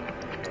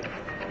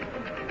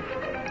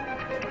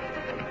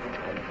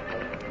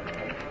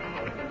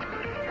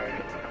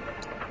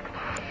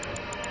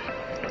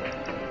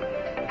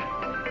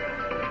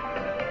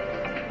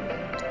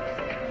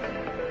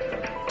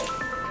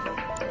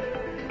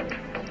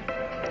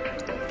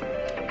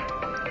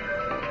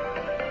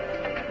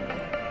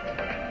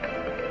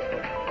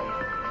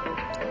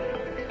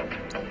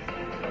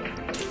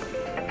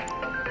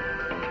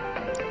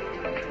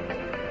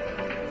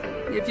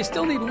 If you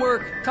still need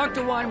work, talk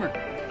to Weimar.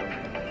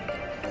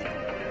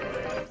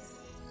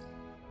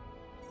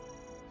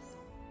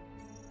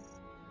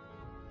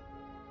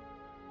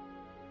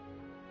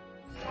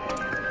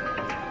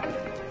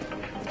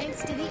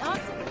 Thanks to the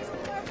awesome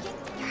working.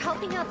 You're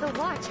Helping out the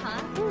watch,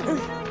 huh? Good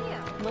on you.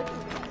 Looking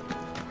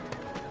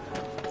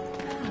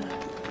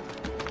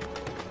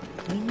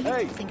good.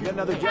 Hey, got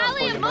another job for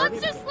Tally you, of Murphy.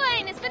 Monster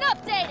Slain has been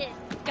updated.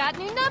 Got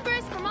new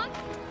numbers, come on.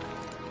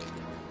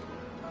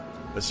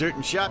 A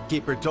certain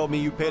shopkeeper told me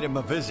you paid him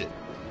a visit.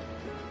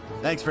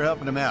 Thanks for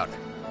helping him out.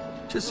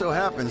 Just so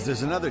happens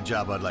there's another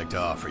job I'd like to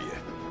offer you.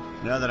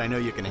 Now that I know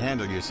you can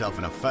handle yourself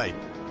in a fight.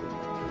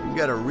 We've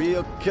got a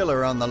real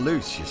killer on the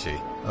loose, you see.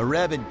 A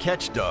rabid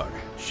catch dog.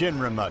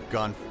 Shinra mutt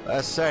gone.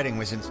 Last sighting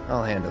was in...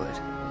 I'll handle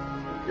it.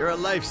 You're a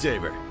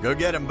lifesaver. Go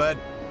get him, bud.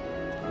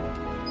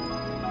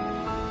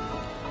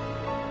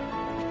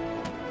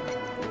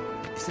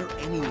 Is there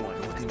anyone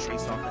who can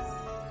chase off that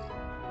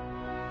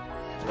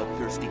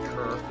bloodthirsty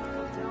cur?